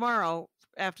Thursday, tomorrow,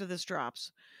 after this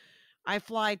drops, I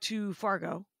fly to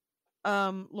Fargo.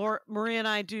 Maria and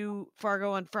I do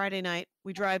Fargo on Friday night.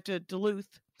 We drive to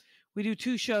Duluth. We do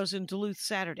 2 shows in Duluth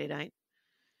Saturday night.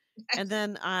 And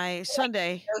then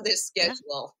Sunday. I know this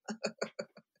schedule.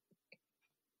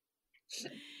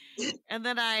 Yeah. And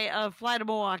then I fly to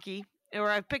Milwaukee, where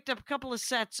I've picked up a couple of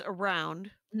sets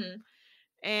around.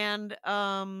 And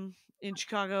in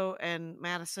Chicago and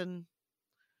Madison.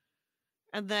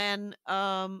 And then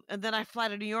I fly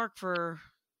to New York for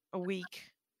a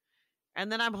week.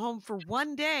 And then I'm home for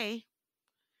one day.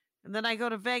 And then I go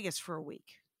to Vegas for a week.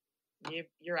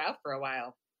 You're out for a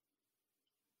while.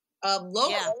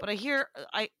 Yeah, but I hear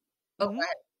go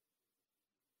ahead.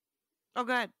 Oh,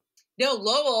 go ahead. No,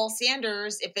 Lowell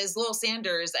Sanders. If it's Lowell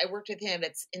Sanders, I worked with him.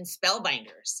 It's in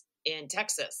Spellbinders in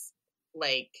Texas.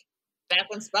 Like back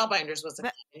when Spellbinders was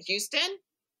in Houston.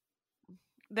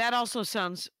 That also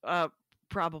sounds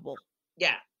probable.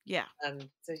 Yeah. Yeah.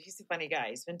 So he's a funny guy.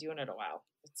 He's been doing it a while.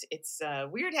 It's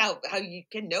weird how you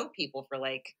can know people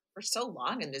for so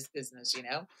long in this business, you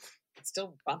know, and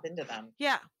still bump into them.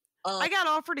 Yeah. I got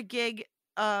offered a gig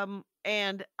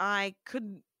and I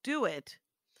couldn't do it.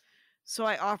 So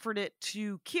I offered it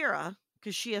to Kira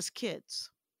because she has kids.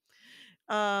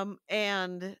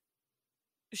 And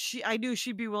I knew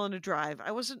she'd be willing to drive.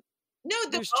 I wasn't. No,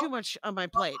 there's too much on my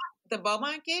plate. The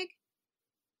Beaumont gig?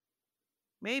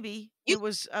 Maybe. It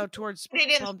was out towards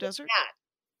Palm Desert.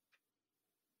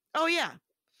 Oh, yeah.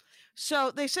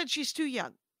 So they said she's too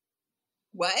young.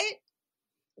 What?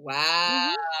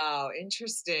 Wow. Mm-hmm.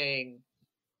 Interesting.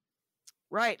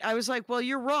 Right. I was like, well,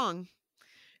 you're wrong.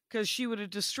 Because she would have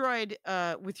destroyed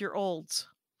with your olds.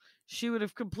 She would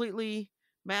have completely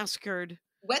massacred.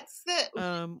 What's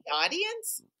the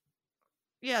audience?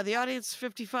 Yeah, the audience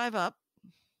 55 up.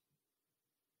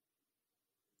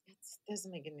 It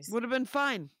doesn't make any sense. Would have been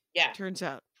fine. Yeah. Turns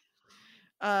out.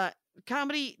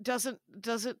 Comedy doesn't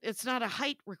it's not a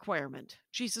height requirement.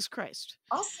 Jesus Christ.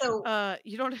 Also,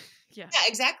 you don't yeah. Yeah,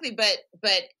 exactly, but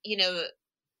you know,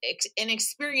 an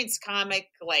experienced comic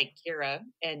like Kira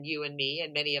and you and me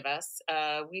and many of us,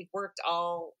 we've worked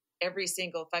every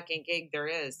single fucking gig there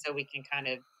is, so we can kind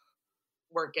of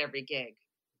work every gig.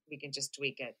 We can just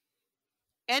tweak it.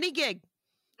 Any gig.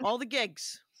 All the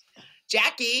gigs.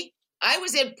 Jackie, I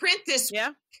was in print this week.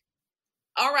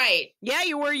 All right. Yeah,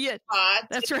 you were.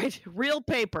 That's right. Real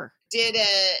paper. Did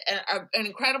an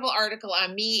incredible article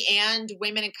on me and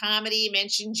women in comedy.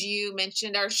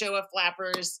 Mentioned our show of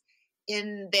Flappers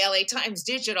in the LA Times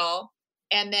Digital.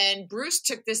 And then Bruce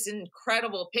took this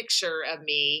incredible picture of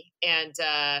me. And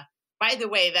by the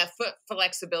way, that foot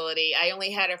flexibility, I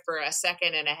only had it for a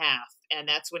second and a half. And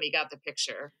that's when he got the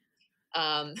picture.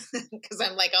 Because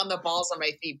I'm like on the balls on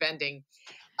my feet bending.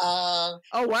 Oh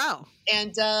wow!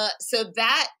 And so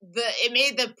it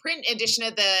made the print edition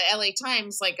of the LA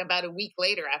Times like about a week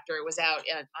later after it was out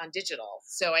on digital.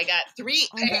 So I got 3.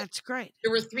 Oh, that's great.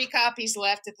 There were 3 copies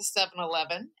left at the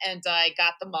 7-Eleven, and I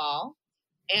got them all,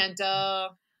 and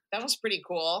that was pretty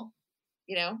cool.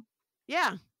 You know?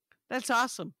 Yeah, that's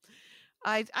awesome.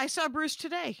 I saw Bruce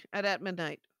today after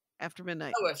midnight.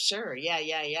 Oh, sure.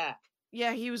 Yeah.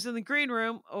 Yeah, he was in the green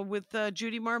room with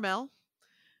Judy Marmel.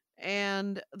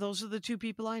 And those are the 2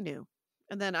 people I knew.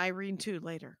 And then Irene too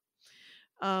later.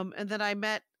 And then I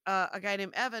met a guy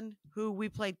named Evan who we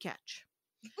played catch.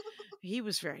 He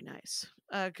was very nice.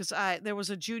 Because there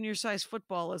was a junior size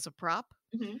football as a prop.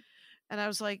 Mm-hmm. And I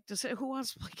was like, who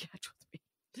wants to play catch with me?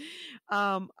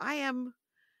 I am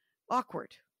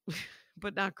awkward,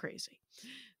 but not crazy.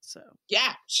 So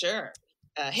yeah, sure.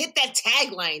 Hit that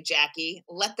tagline, Jackie.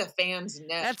 Let the fans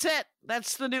know. That's it.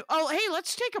 That's the new. Oh, hey,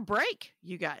 let's take a break,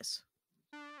 you guys.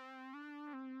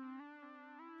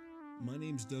 My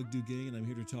name's Doug Duguay, and I'm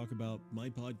here to talk about my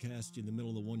podcast in the middle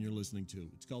of the one you're listening to.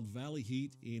 It's called Valley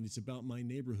Heat, and it's about my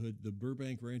neighborhood, the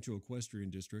Burbank Rancho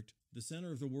Equestrian District, the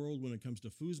center of the world when it comes to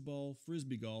foosball,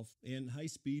 frisbee golf, and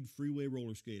high-speed freeway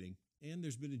roller skating. And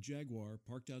there's been a Jaguar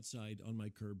parked outside on my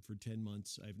curb for 10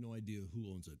 months. I have no idea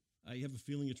who owns it. I have a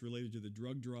feeling it's related to the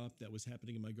drug drop that was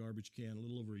happening in my garbage can a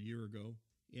little over a year ago.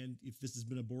 And if this has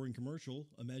been a boring commercial,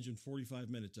 imagine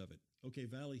 45 minutes of it. Okay,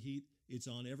 Valley Heat, it's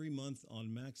on every month on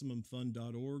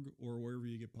MaximumFun.org or wherever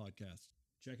you get podcasts.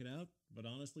 Check it out, but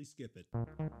honestly, skip it.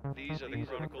 These are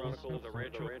the chronicles of the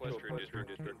Rancho Equestrian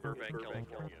District in Burbank,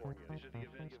 California.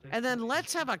 And then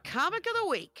let's have a comic of the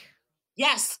week.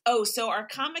 Yes. Oh, so our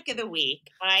comic of the week,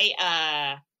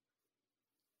 okay.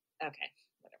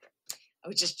 I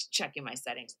was just checking my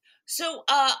settings. So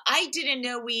I didn't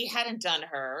know we hadn't done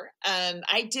her.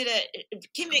 I did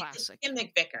Kim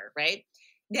McVicker, right?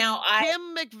 Now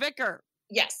Kim McVicker.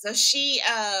 Yes. So she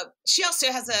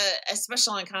also has a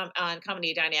special on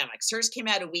Comedy Dynamics. Hers came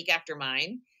out a week after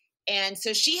mine. And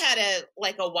so she had a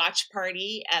watch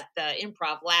party at the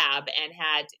Improv Lab and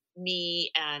had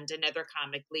me and another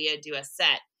comic, Leah, do a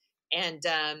set. And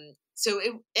then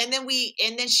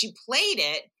she played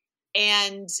it.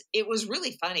 And it was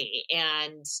really funny,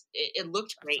 and it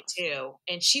looked great too.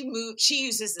 And she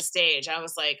uses the stage. I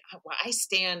was like, well, I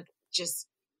stand just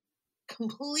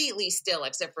completely still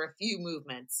except for a few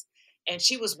movements. and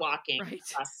she was walking Right.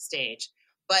 across the stage.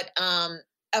 But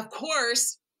of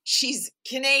course, she's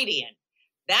Canadian.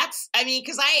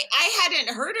 Because I hadn't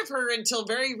heard of her until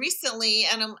very recently,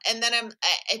 and then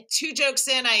 2 jokes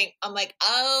in, I'm like,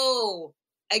 oh,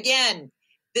 again,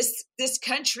 this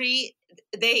country,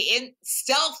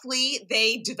 stealthily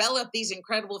they develop these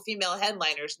incredible female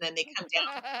headliners, and then they come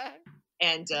down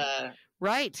and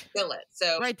right, kill it.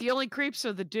 So right, the only creeps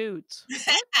are the dudes.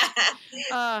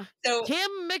 So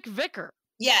Kim McVicker.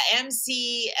 Yeah,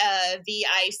 McVicar,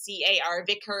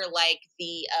 Vicar, like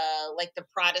the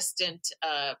Protestant,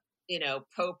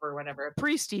 Pope or whatever.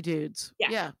 Priesty dudes.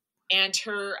 Yeah. And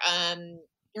her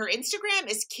Instagram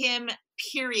is Kim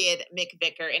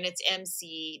McVicker, and it's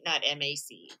MC, not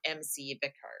MAC, MC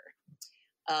Vicar.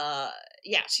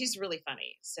 Yeah, she's really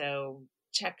funny. So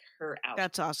check her out.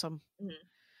 That's awesome. Mm-hmm.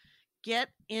 Get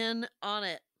in on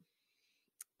it.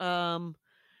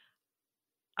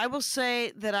 I will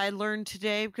say that I learned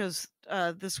today, because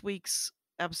this week's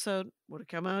episode would have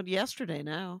come out yesterday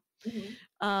now,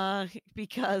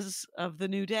 because of the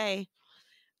new day.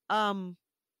 Dua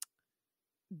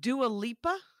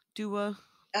Lipa? The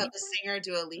singer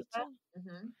Dua Lipa?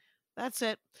 That's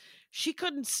it. She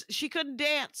couldn't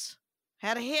dance.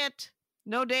 Had a hit.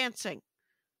 No dancing.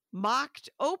 Mocked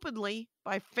openly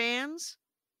by fans,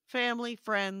 family,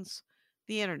 friends,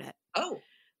 the internet. Oh.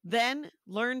 Then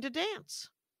learned to dance.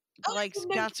 Got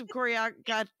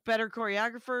better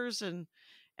choreographers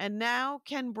and now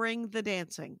can bring the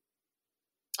dancing.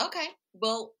 Okay.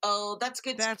 Well, that's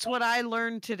good. That's what I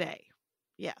learned today.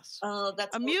 Yes. Oh,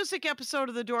 that's a music episode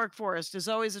of the Dork Forest is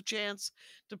always a chance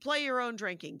to play your own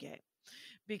drinking game,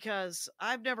 because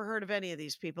I've never heard of any of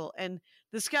these people. And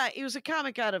this guy, he was a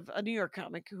comic out of a New York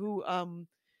comic who,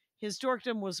 his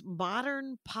dorkdom was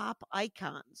modern pop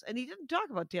icons, and he didn't talk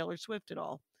about Taylor Swift at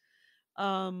all.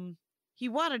 He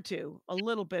wanted to a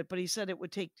little bit, but he said it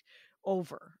would take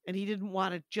over, and he didn't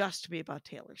want it just to be about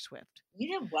Taylor Swift.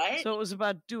 You know what? So it was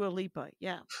about Dua Lipa.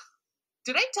 Yeah.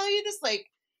 Did I tell you this?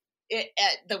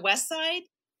 At the West Side,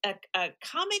 a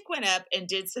comic went up and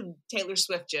did some Taylor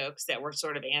Swift jokes that were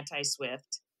sort of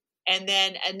anti-Swift. And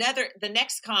then the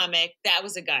next comic, that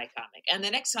was a guy comic. And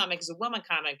the next comic is a woman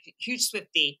comic, huge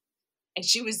Swiftie. And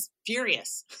she was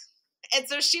furious. And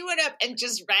so she went up and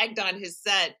just ragged on his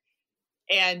set.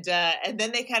 And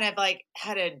then they kind of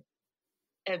had a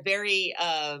very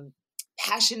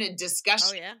passionate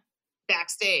discussion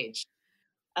backstage.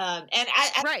 And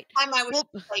at the time I was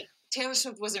Taylor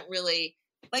Swift wasn't really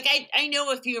I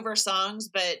know a few of her songs,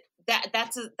 but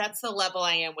that's the level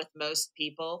I am with most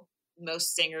people,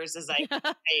 most singers, as I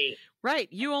right.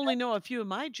 You only know a few of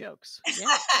my jokes.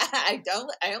 Yeah. I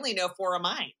only know 4 of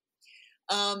mine.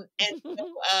 And so,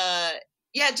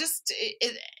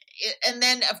 and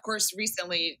then of course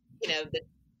recently, the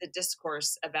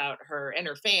discourse about her and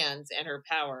her fans and her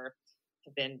power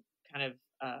have been kind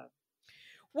of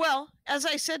well, as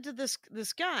I said to this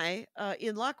guy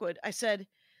in Lockwood, I said,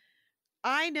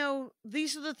 I know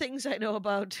these are the things I know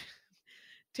about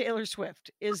Taylor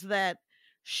Swift, is that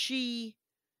she's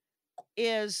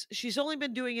only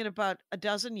been doing it about a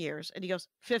dozen years. And he goes,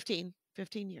 15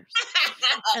 years.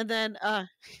 And then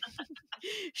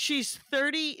she's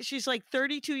 30, she's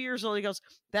 32 years old. He goes,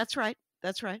 that's right.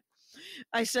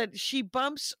 I said, she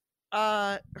bumps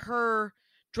her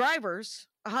drivers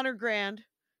 $100,000,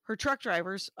 her truck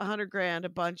drivers $100,000 a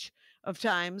bunch of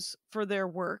times for their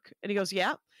work. And he goes,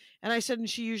 yeah. And I said, and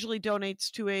she usually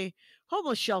donates to a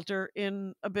homeless shelter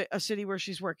in a city where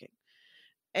she's working.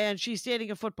 And she's dating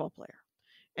a football player.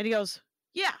 And he goes,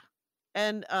 yeah.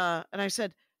 And I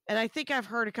said, and I think I've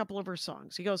heard a couple of her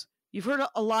songs. He goes, you've heard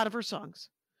a lot of her songs.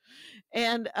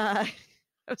 And I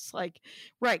was like,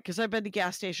 right, because I've been to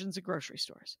gas stations and grocery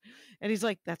stores. And he's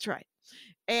like, that's right.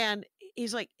 And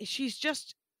he's like, she's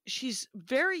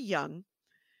very young,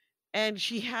 and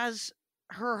she has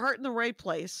her heart in the right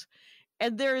place.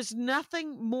 And there is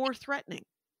nothing more threatening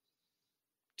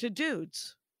to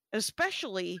dudes,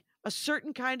 especially a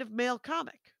certain kind of male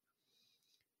comic.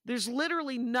 There's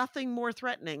literally nothing more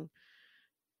threatening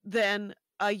than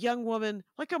a young woman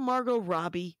like a Margot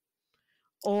Robbie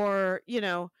or,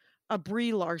 a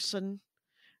Brie Larson.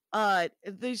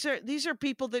 These are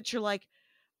people that you're like,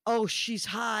 oh, she's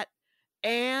hot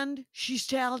and she's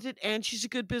talented and she's a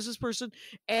good business person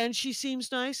and she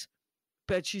seems nice,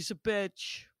 but she's a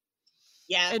bitch.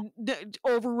 Yeah. And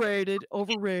overrated.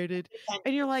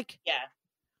 And you're like, yeah.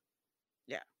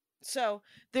 So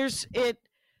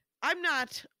I'm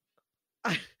not,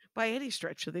 by any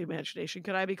stretch of the imagination,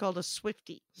 could I be called a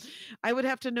Swiftie? I would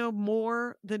have to know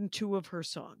more than 2 of her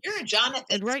songs. You're a Jonathan.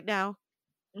 And right now,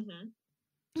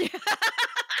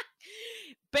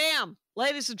 Bam!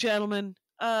 Ladies and gentlemen,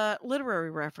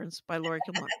 literary reference by Laurie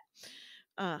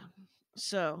Kilmartin.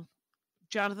 So,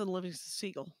 Jonathan Livingston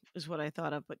Seagull is what I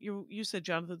thought of, but you said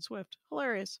Jonathan Swift.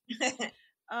 Hilarious.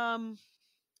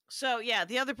 So yeah,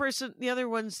 the other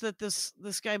ones that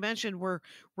this guy mentioned were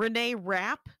Renee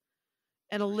Rapp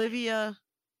and Olivia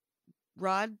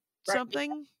Rod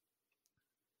something.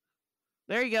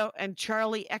 There you go, and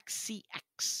Charlie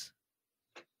XCX.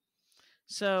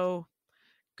 So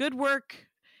good work.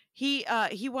 He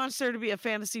wants there to be a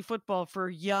fantasy football for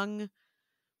young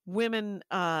women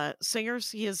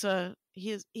singers. He is a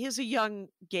young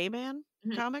gay man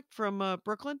comic from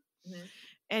Brooklyn. Mm-hmm.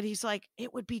 And he's like,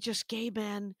 it would be just gay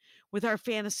men with our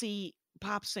fantasy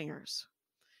pop singers.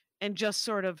 And just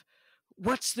sort of,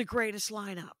 what's the greatest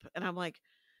lineup? And I'm like,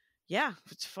 yeah,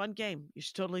 it's a fun game. You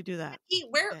should totally do that.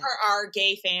 Where are our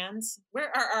gay fans? Where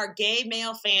are our gay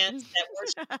male fans that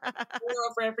worship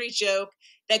over every joke,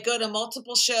 that go to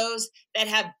multiple shows,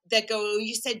 that go,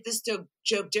 you said this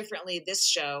joke differently this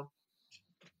show?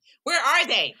 Where are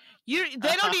they?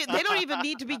 They don't even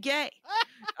need to be gay.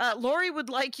 Lori would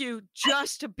like you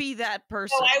just to be that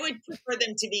person. No, I would prefer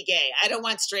them to be gay. I don't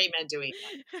want straight men doing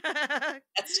that.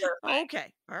 That's terrifying.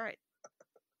 Okay. All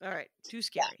right. Too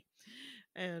scary.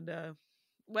 Yeah. And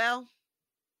well,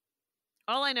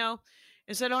 all I know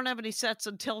is I don't have any sets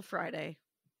until Friday.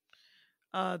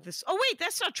 Oh wait,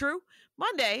 that's not true.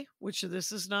 Monday, which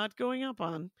this is not going up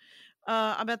on.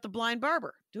 I'm at the Blind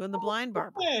Barber doing the Blind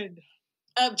Barber. Good.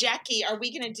 Jackie, are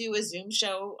we going to do a Zoom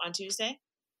show on Tuesday?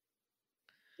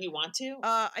 Do you want to?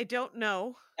 I don't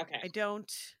know. Okay. I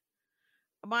don't.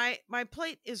 My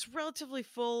plate is relatively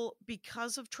full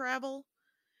because of travel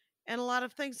and a lot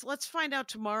of things. Let's find out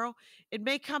tomorrow. It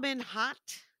may come in hot.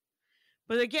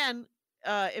 But again,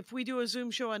 if we do a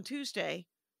Zoom show on Tuesday,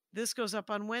 this goes up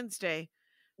on Wednesday.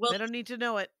 Well, they don't need to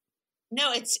know it.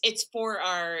 No, it's for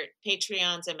our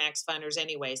Patreons and Max Funders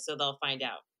anyway, so they'll find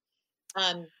out.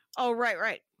 Oh,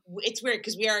 right. It's weird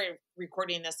because we are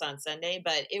recording this on Sunday,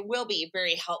 but it will be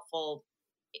very helpful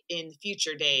in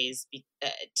future days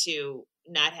to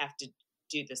not have to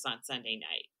do this on Sunday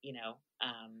night. You know,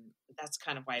 that's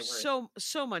kind of why we're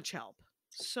so much help.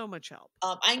 So much help.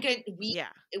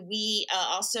 We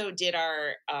also did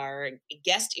our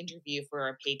guest interview for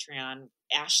our Patreon,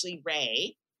 Ashley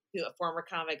Ray, who a former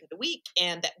Comic of the Week,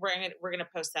 and that we're gonna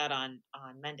post that on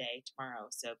Monday tomorrow,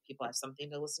 so people have something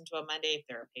to listen to on Monday if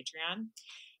they're a Patreon.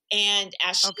 And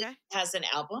Ashley has an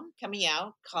album coming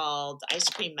out called Ice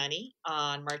Cream Money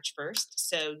on March 1st.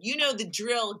 So you know the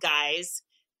drill, guys.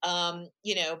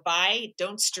 Buy,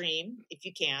 don't stream if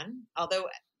you can. Although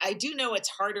I do know it's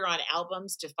harder on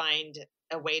albums to find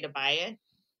a way to buy it.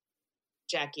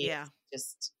 Jackie,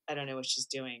 just I don't know what she's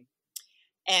doing.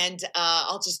 And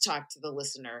I'll just talk to the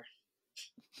listener.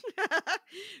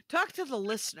 Talk to the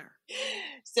listener.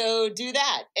 So do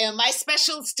that. And my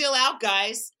special's still out,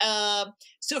 guys.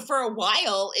 So for a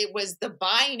while, it was the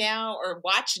buy now or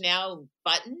watch now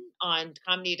button on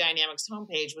Comedy Dynamics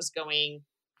homepage was going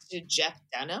to Jeff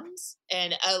Dunham's,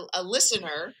 and a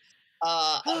listener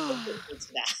to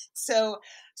that. So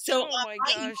on my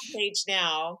homepage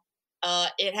now,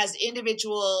 it has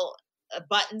individual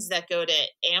buttons that go to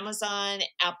Amazon,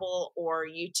 Apple, or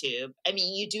YouTube. I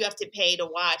mean, you do have to pay to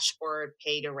watch or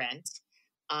pay to rent,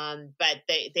 but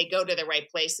they go to the right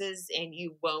places, and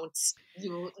you can't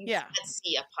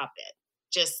see a puppet.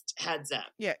 Just heads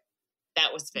up. Yeah,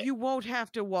 that was fit. You won't have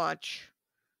to watch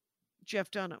Jeff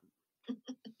Dunham.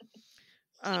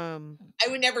 I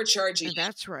would never charge you.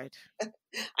 That's right.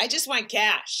 I just want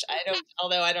cash.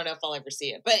 Although I don't know if I'll ever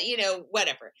see it, but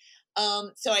whatever.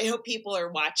 So I hope people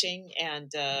are watching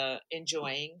and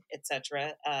enjoying,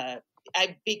 etc.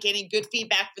 I've been getting good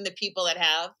feedback from the people that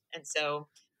have, and so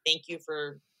thank you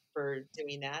for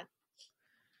doing that.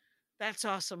 That's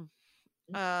awesome.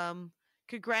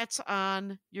 Congrats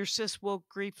on your cis woke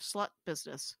grief slut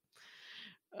business.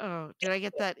 Oh, did I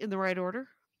get that in the right order?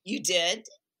 You did,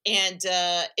 and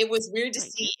it was weird to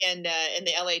see in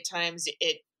the LA Times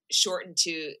it shortened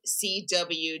to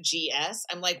CWGS.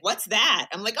 I'm like, what's that?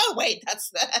 I'm like, oh wait, that's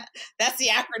the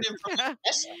acronym for my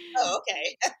profession. Oh,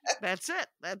 okay. That's it.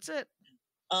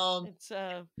 It's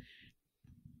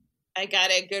I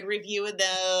got a good review of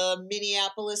the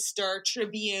Minneapolis Star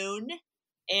Tribune,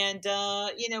 and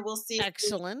we'll see.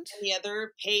 Excellent. The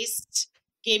other Paste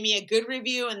gave me a good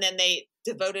review, and then they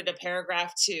devoted a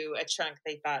paragraph to a chunk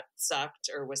they thought sucked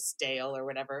or was stale or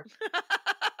whatever.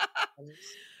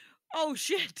 Oh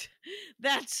shit.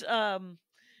 That's well,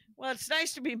 it's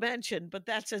nice to be mentioned, but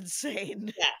that's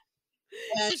insane. Yeah.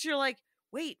 Because you're like,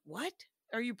 wait, what?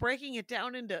 Are you breaking it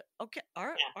down into all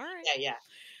right. Yeah.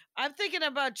 I'm thinking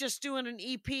about just doing an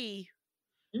EP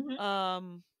Mm-hmm.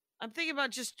 I'm thinking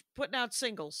about just putting out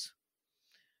singles.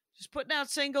 Just putting out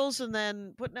singles and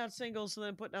then putting out singles and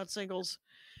then putting out singles.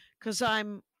 Because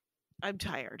I'm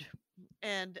tired.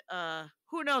 And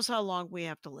who knows how long we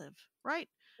have to live, right?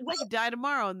 Well, I could die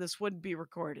tomorrow and this wouldn't be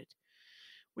recorded.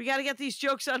 We got to get these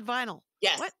jokes on vinyl.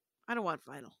 yes. What? I don't want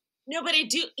vinyl. No, but I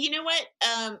do. You know what?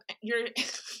 You're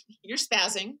you're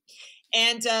spazzing,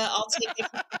 and I'll take it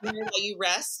while you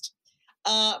rest.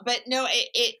 But no,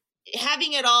 it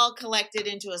having it all collected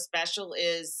into a special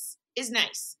is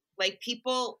nice. Like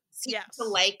people seem to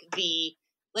like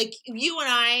you and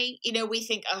I. You know, we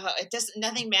think it doesn't.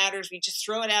 Nothing matters. We just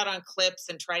throw it out on clips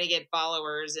and try to get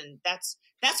followers, and that's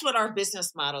what our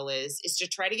business model is to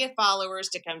try to get followers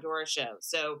to come to our show.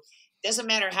 So it doesn't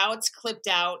matter how it's clipped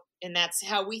out, and that's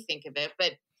how we think of it.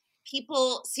 But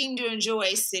people seem to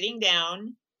enjoy sitting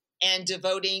down and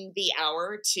devoting the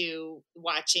hour to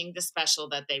watching the special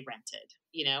that they rented.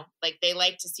 You know, like they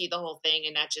like to see the whole thing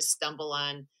and not just stumble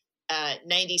on a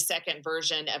 90-second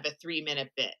version of a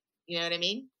 3-minute bit. You know what I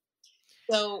mean?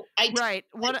 So I think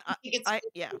it's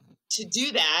to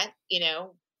do that, you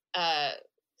know,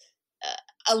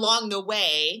 along the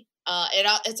way.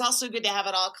 It's also good to have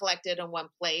it all collected in one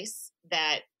place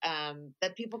that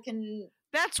people can.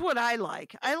 That's what I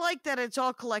like. I like that it's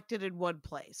all collected in one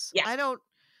place. Yeah. I don't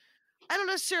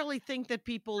necessarily think that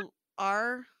people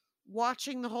are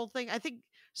watching the whole thing. I think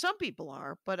some people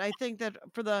are, but I think that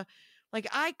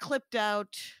I clipped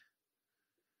out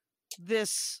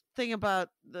this thing about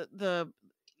the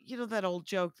you know, that old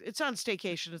joke. It's on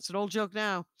Staycation. It's an old joke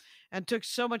now and took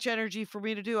so much energy for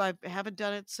me to do. I haven't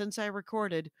done it since I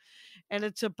recorded. And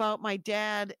it's about my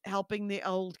dad helping the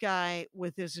old guy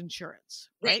with his insurance,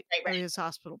 right? Or his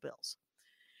hospital bills.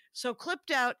 So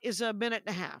clipped out is a minute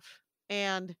and a half.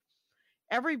 And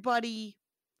everybody,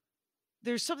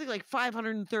 there's something like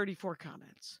 534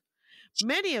 comments.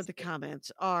 Many of the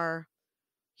comments are,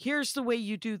 here's the way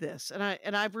you do this.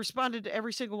 And I've responded to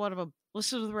every single one of them.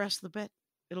 Listen to the rest of the bit.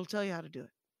 It'll tell you how to do it.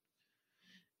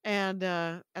 And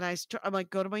I'm like,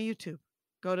 go to my YouTube.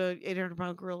 Go to 800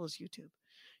 Pound Gorilla's YouTube.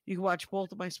 You can watch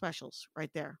both of my specials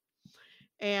right there.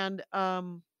 And I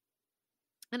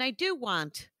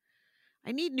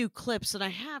need new clips, and I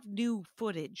have new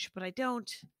footage, but I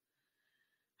don't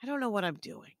know what I'm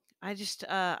doing.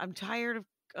 I'm tired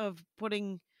of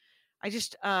putting,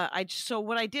 so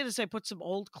what I did is I put some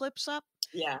old clips up.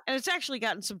 Yeah. And it's actually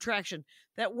gotten some traction.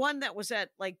 That one that was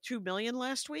at like 2 million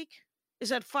last week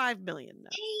is at 5 million now.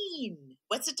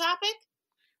 What's the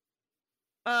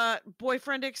topic?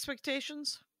 Boyfriend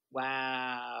expectations.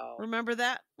 Wow. Remember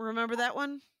that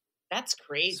one? That's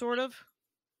crazy. Sort of.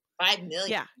 5 million.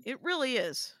 Yeah, it really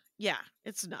is. Yeah,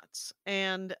 it's nuts.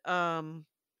 And the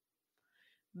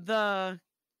other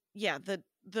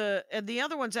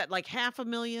one's at like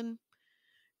 500,000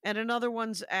 and another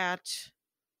one's at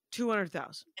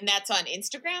 200,000. And that's on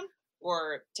Instagram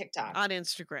or TikTok? On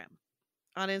Instagram.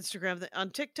 On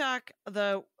TikTok,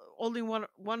 the only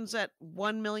one's at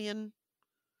 1 million,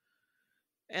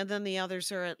 and then the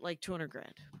others are at like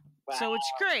 200,000. Wow. So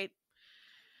it's great.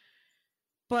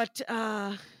 But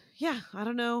yeah, I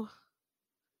don't know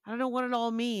what it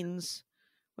all means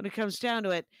when it comes down to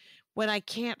it. When I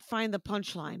can't find the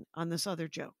punchline on this other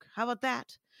joke. How about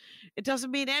that? It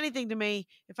doesn't mean anything to me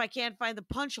if I can't find the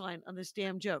punchline on this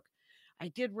damn joke. I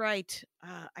did write,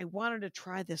 I wanted to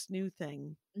try this new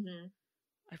thing. Mm-hmm.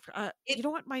 You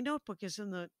know what? My notebook is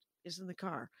in the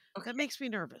car. Okay. That makes me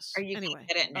nervous. Are you anyway?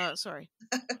 Sorry.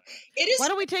 It is. Why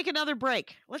don't we take another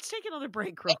break? Let's take another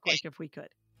break real quick if we could.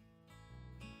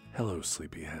 Hello,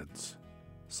 sleepyheads.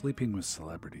 Sleeping with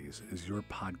Celebrities is your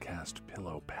podcast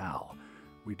pillow pal.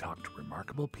 We talk to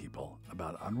remarkable people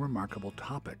about unremarkable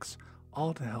topics,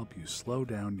 all to help you slow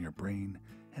down your brain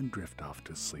and drift off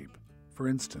to sleep. For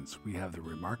instance, we have the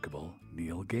remarkable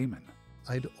Neil Gaiman.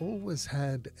 I'd always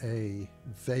had a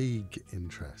vague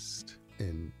interest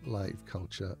in live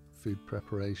culture, food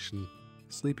preparation.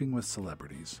 Sleeping with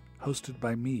Celebrities, hosted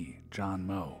by me, John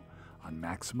Moe, on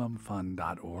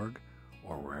MaximumFun.org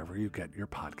or wherever you get your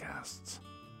podcasts.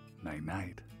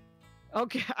 Night-night.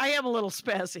 Okay, I am a little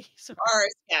spazzy. So. Are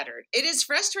scattered. It is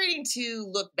frustrating to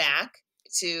look back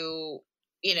to,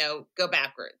 go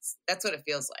backwards. That's what it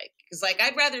feels like. Because,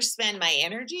 I'd rather spend my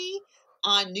energy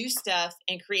on new stuff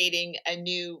and creating a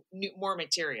new more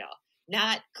material,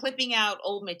 not clipping out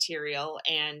old material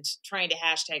and trying to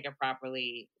hashtag it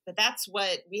properly. But that's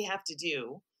what we have to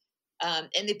do.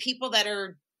 And the people that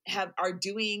are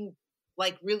doing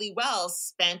really well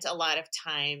spent a lot of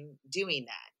time doing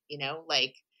that.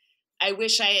 I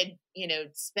wish I had,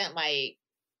 spent my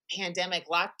pandemic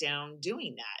lockdown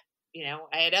doing that.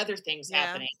 I had other things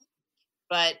happening,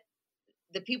 but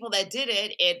the people that did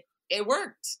it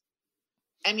worked.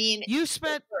 I mean, you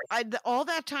spent all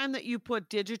that time that you put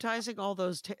digitizing all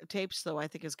those tapes, though, I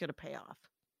think is going to pay off.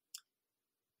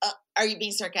 Are you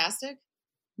being sarcastic?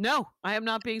 No, I am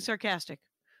not being sarcastic.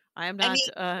 I am not. I mean,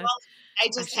 well, I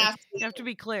just have to. You have to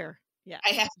be clear. Yeah, I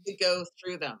have to go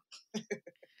through them.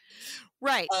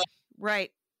 Right. Right.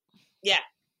 Yeah.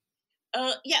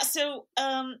 Yeah. So,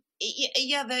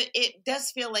 yeah. It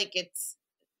does feel like it's.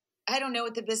 I don't know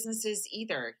what the business is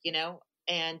either, you know,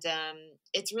 and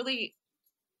it's really.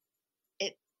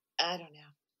 I don't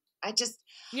know. I just.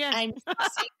 Yeah. I'm.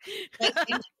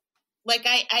 Like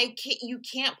I can't, you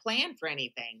can't plan for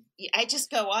anything. I just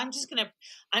go, I'm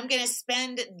going to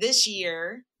spend this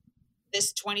year,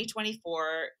 this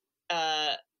 2024,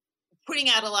 putting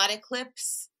out a lot of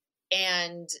clips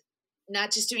and not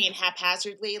just doing it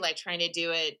haphazardly, like trying to do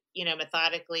it, you know,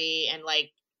 methodically and like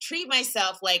treat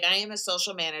myself like I am a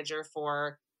social manager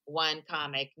for one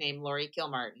comic named Laurie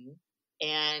Kilmartin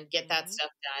and get that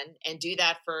stuff done and do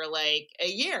that for like a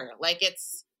year. Like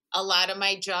it's a lot of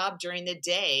my job during the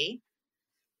day.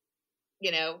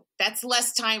 You know, that's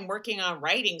less time working on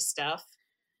writing stuff.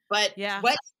 But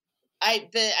what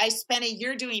I spent a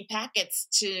year doing packets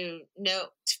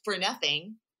for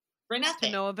nothing. To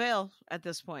no avail at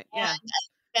this point. Yeah. And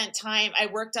I spent time. I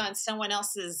worked on someone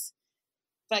else's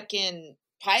fucking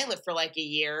pilot for like a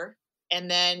year and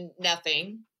then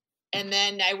nothing. And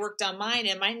then I worked on mine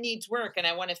and mine needs work and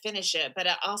I want to finish it. But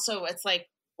also it's like,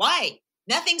 why?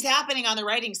 Nothing's happening on the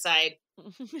writing side.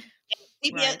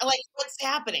 Right. Like what's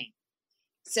happening?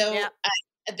 So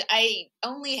I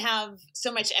only have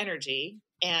so much energy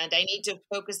and I need to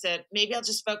focus it. Maybe I'll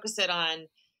just focus it on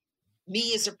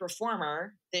me as a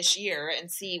performer this year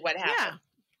and see what happens.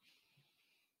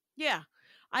 Yeah.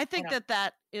 I think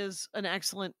that is an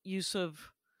excellent use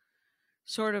of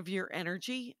sort of your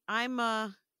energy. I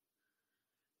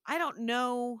don't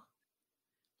know.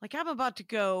 Like I'm about to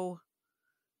go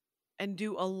and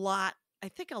do a lot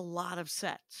of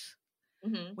sets.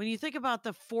 Mm-hmm. When you think about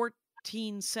the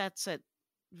 14 sets at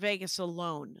Vegas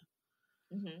alone,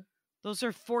 those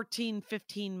are 14,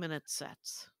 15-minute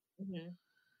sets. Mm-hmm.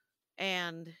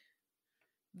 And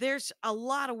there's a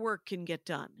lot of work can get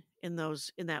done in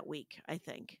that week, I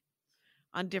think,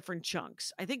 on different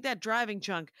chunks. I think that driving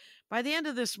chunk, by the end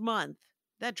of this month,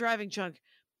 that driving chunk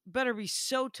better be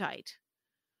so tight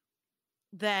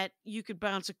that you could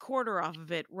bounce a quarter off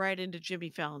of it right into Jimmy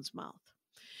Fallon's mouth.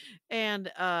 And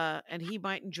he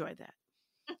might enjoy that.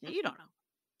 You don't know.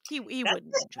 He wouldn't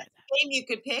enjoy that. Game you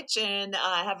could pitch and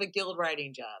have a guild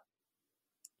writing job.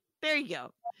 There you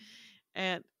go.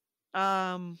 And so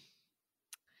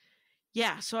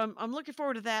I'm looking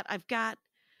forward to that.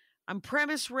 I'm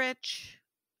premise rich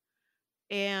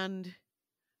and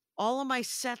all of my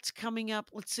sets coming up.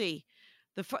 Let's see.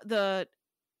 The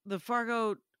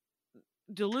Fargo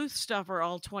Duluth stuff are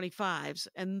all 25s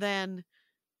and then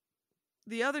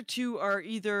the other two are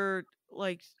either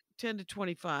like 10 to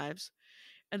 25s.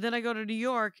 And then I go to New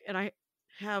York and I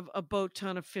have a boat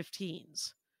ton of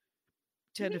 15s,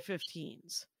 10 to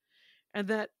 15s. And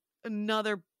that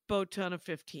another boat ton of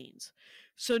 15s.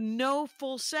 So no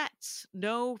full sets,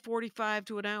 no 45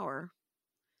 to an hour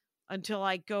until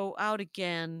I go out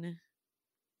again.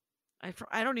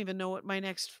 I don't even know what my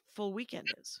next full weekend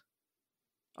is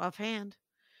offhand.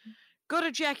 Go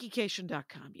to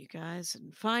JackieCation.com, you guys,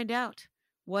 and find out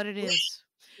what it is.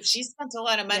 She spent a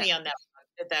lot of money on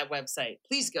that website.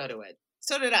 Please go to it.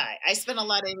 So did I. I spent a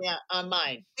lot on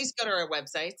mine. Please go to our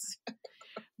websites.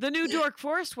 The new Dork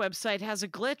Forest website has a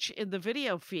glitch in the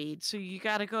video feed, so you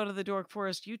got to go to the Dork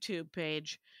Forest YouTube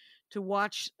page to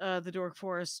watch the Dork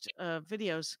Forest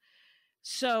videos.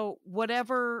 So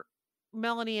whatever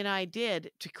Melanie and I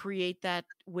did to create that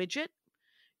widget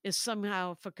is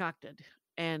somehow concocted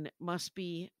and must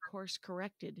be course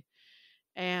corrected.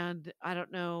 And I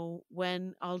don't know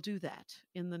when I'll do that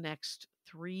in the next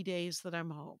 3 days that I'm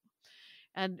home.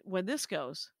 And when this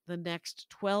goes, the next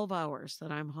 12 hours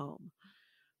that I'm home.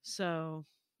 So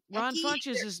Ron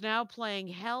Funches is now playing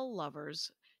Hell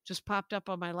Lovers. Just popped up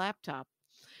on my laptop.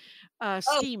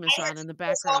 Steam is on in the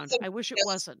background. I wish it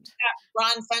wasn't.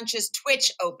 Ron Funches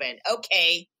Twitch open.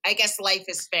 Okay. I guess life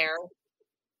is fair.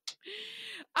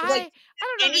 I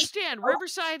don't understand.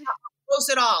 Riverside. Close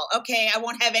it all. Okay. I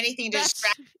won't have anything to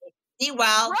distract me.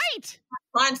 Meanwhile, right.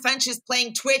 Ron Funches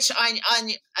playing Twitch on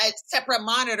a separate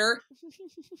monitor.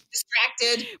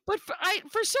 Distracted. But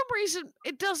for some reason,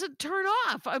 it doesn't turn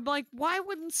off. I'm like, why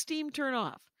wouldn't Steam turn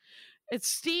off? It's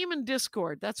Steam and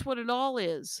Discord. That's what it all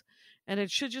is. And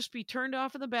it should just be turned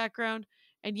off in the background,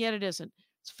 and yet it isn't.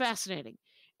 It's fascinating.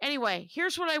 Anyway,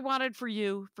 here's what I wanted for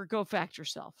you for Go Fact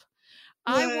Yourself.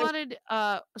 I wanted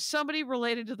somebody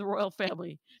related to the royal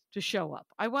family to show up.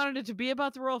 I wanted it to be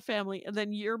about the royal family, and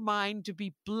then your mind to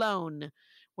be blown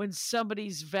when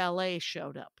somebody's valet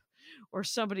showed up, or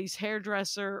somebody's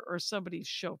hairdresser, or somebody's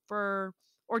chauffeur,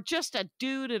 or just a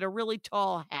dude in a really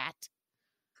tall hat.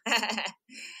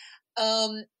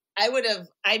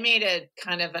 I made a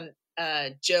kind of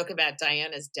a joke about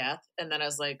Diana's death, and then I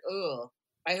was like, oh,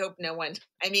 I hope no one.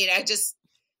 I mean, I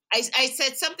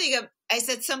said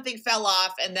something fell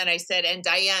off, and then I said, and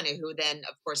Diana, who then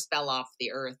of course fell off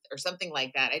the earth, or something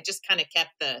like that. I just kind of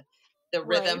kept the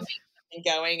rhythm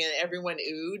going, and everyone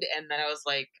oohed, and then I was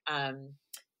like,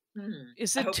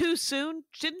 is it too soon?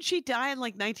 Didn't she die in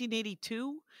like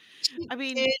 1982? I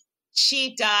mean,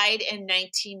 she died in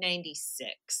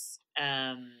 1996.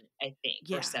 I think,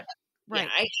 or 7. Right.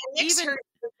 Yeah, I mixed her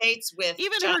dates with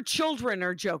even her children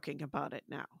are joking about it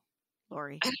now,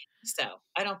 Lori.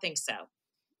 I don't think so.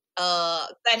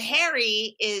 But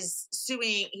Harry is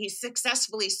suing. He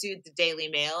successfully sued the Daily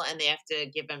Mail, and they have to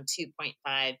give him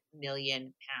 £2.5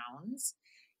 million.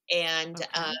 And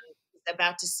he's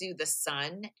about to sue the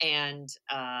Sun, and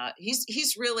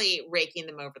he's really raking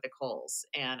them over the coals,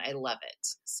 and I love it.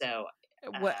 So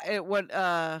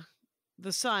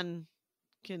the Sun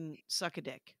can suck a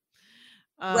dick.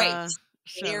 Right.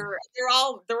 So. They're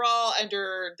all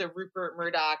under the Rupert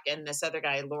Murdoch and this other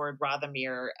guy, Lord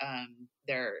Rothermere.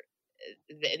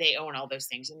 They own all those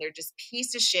things, and they're just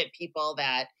piece of shit people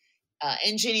that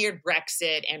engineered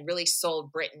Brexit and really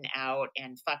sold Britain out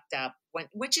and fucked up.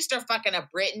 Once you start fucking up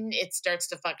Britain, it starts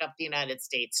to fuck up the United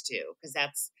States too, because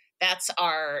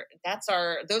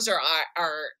those are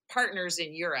our partners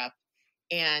in Europe,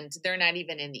 and they're not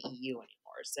even in the EU anymore.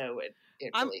 So it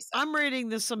really sucks. I'm reading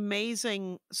this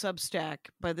amazing Substack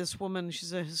by this woman.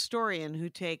 She's a historian who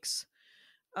takes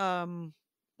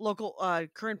local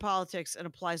current politics and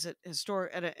applies it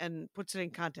and puts it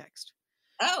in context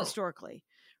historically.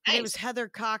 Her name is Heather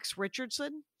Cox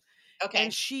Richardson. Okay,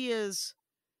 and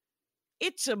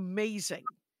it's amazing.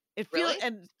 It feels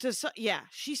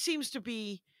she seems to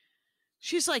be.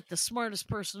 She's like the smartest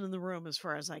person in the room, as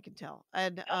far as I can tell,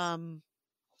 and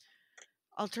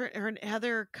I'll turn her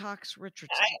Heather Cox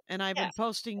Richardson, and I've been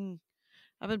posting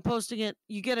it.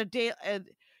 You get a day,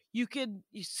 you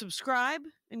subscribe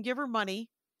and give her money,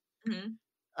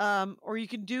 or you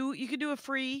can do a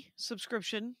free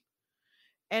subscription,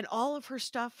 and all of her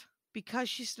stuff, because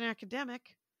she's an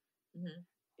academic,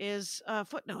 is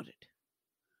footnoted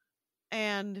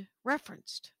and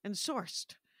referenced and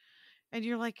sourced, and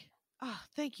you're like, oh,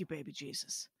 thank you, baby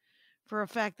Jesus, for a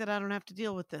fact that I don't have to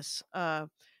deal with this.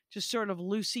 Just sort of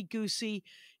loosey-goosey.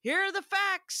 Here are the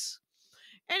facts.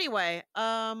 Anyway,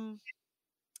 in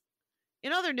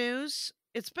other news,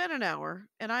 it's been an hour,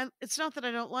 and it's not that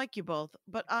I don't like you both,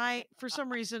 but I, for some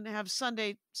reason, have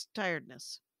Sunday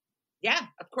tiredness. Yeah,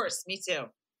 of course. Me too.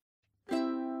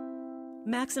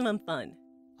 Maximum Fun,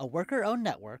 a worker-owned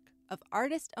network of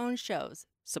artist-owned shows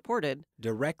supported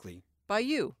directly by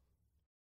you.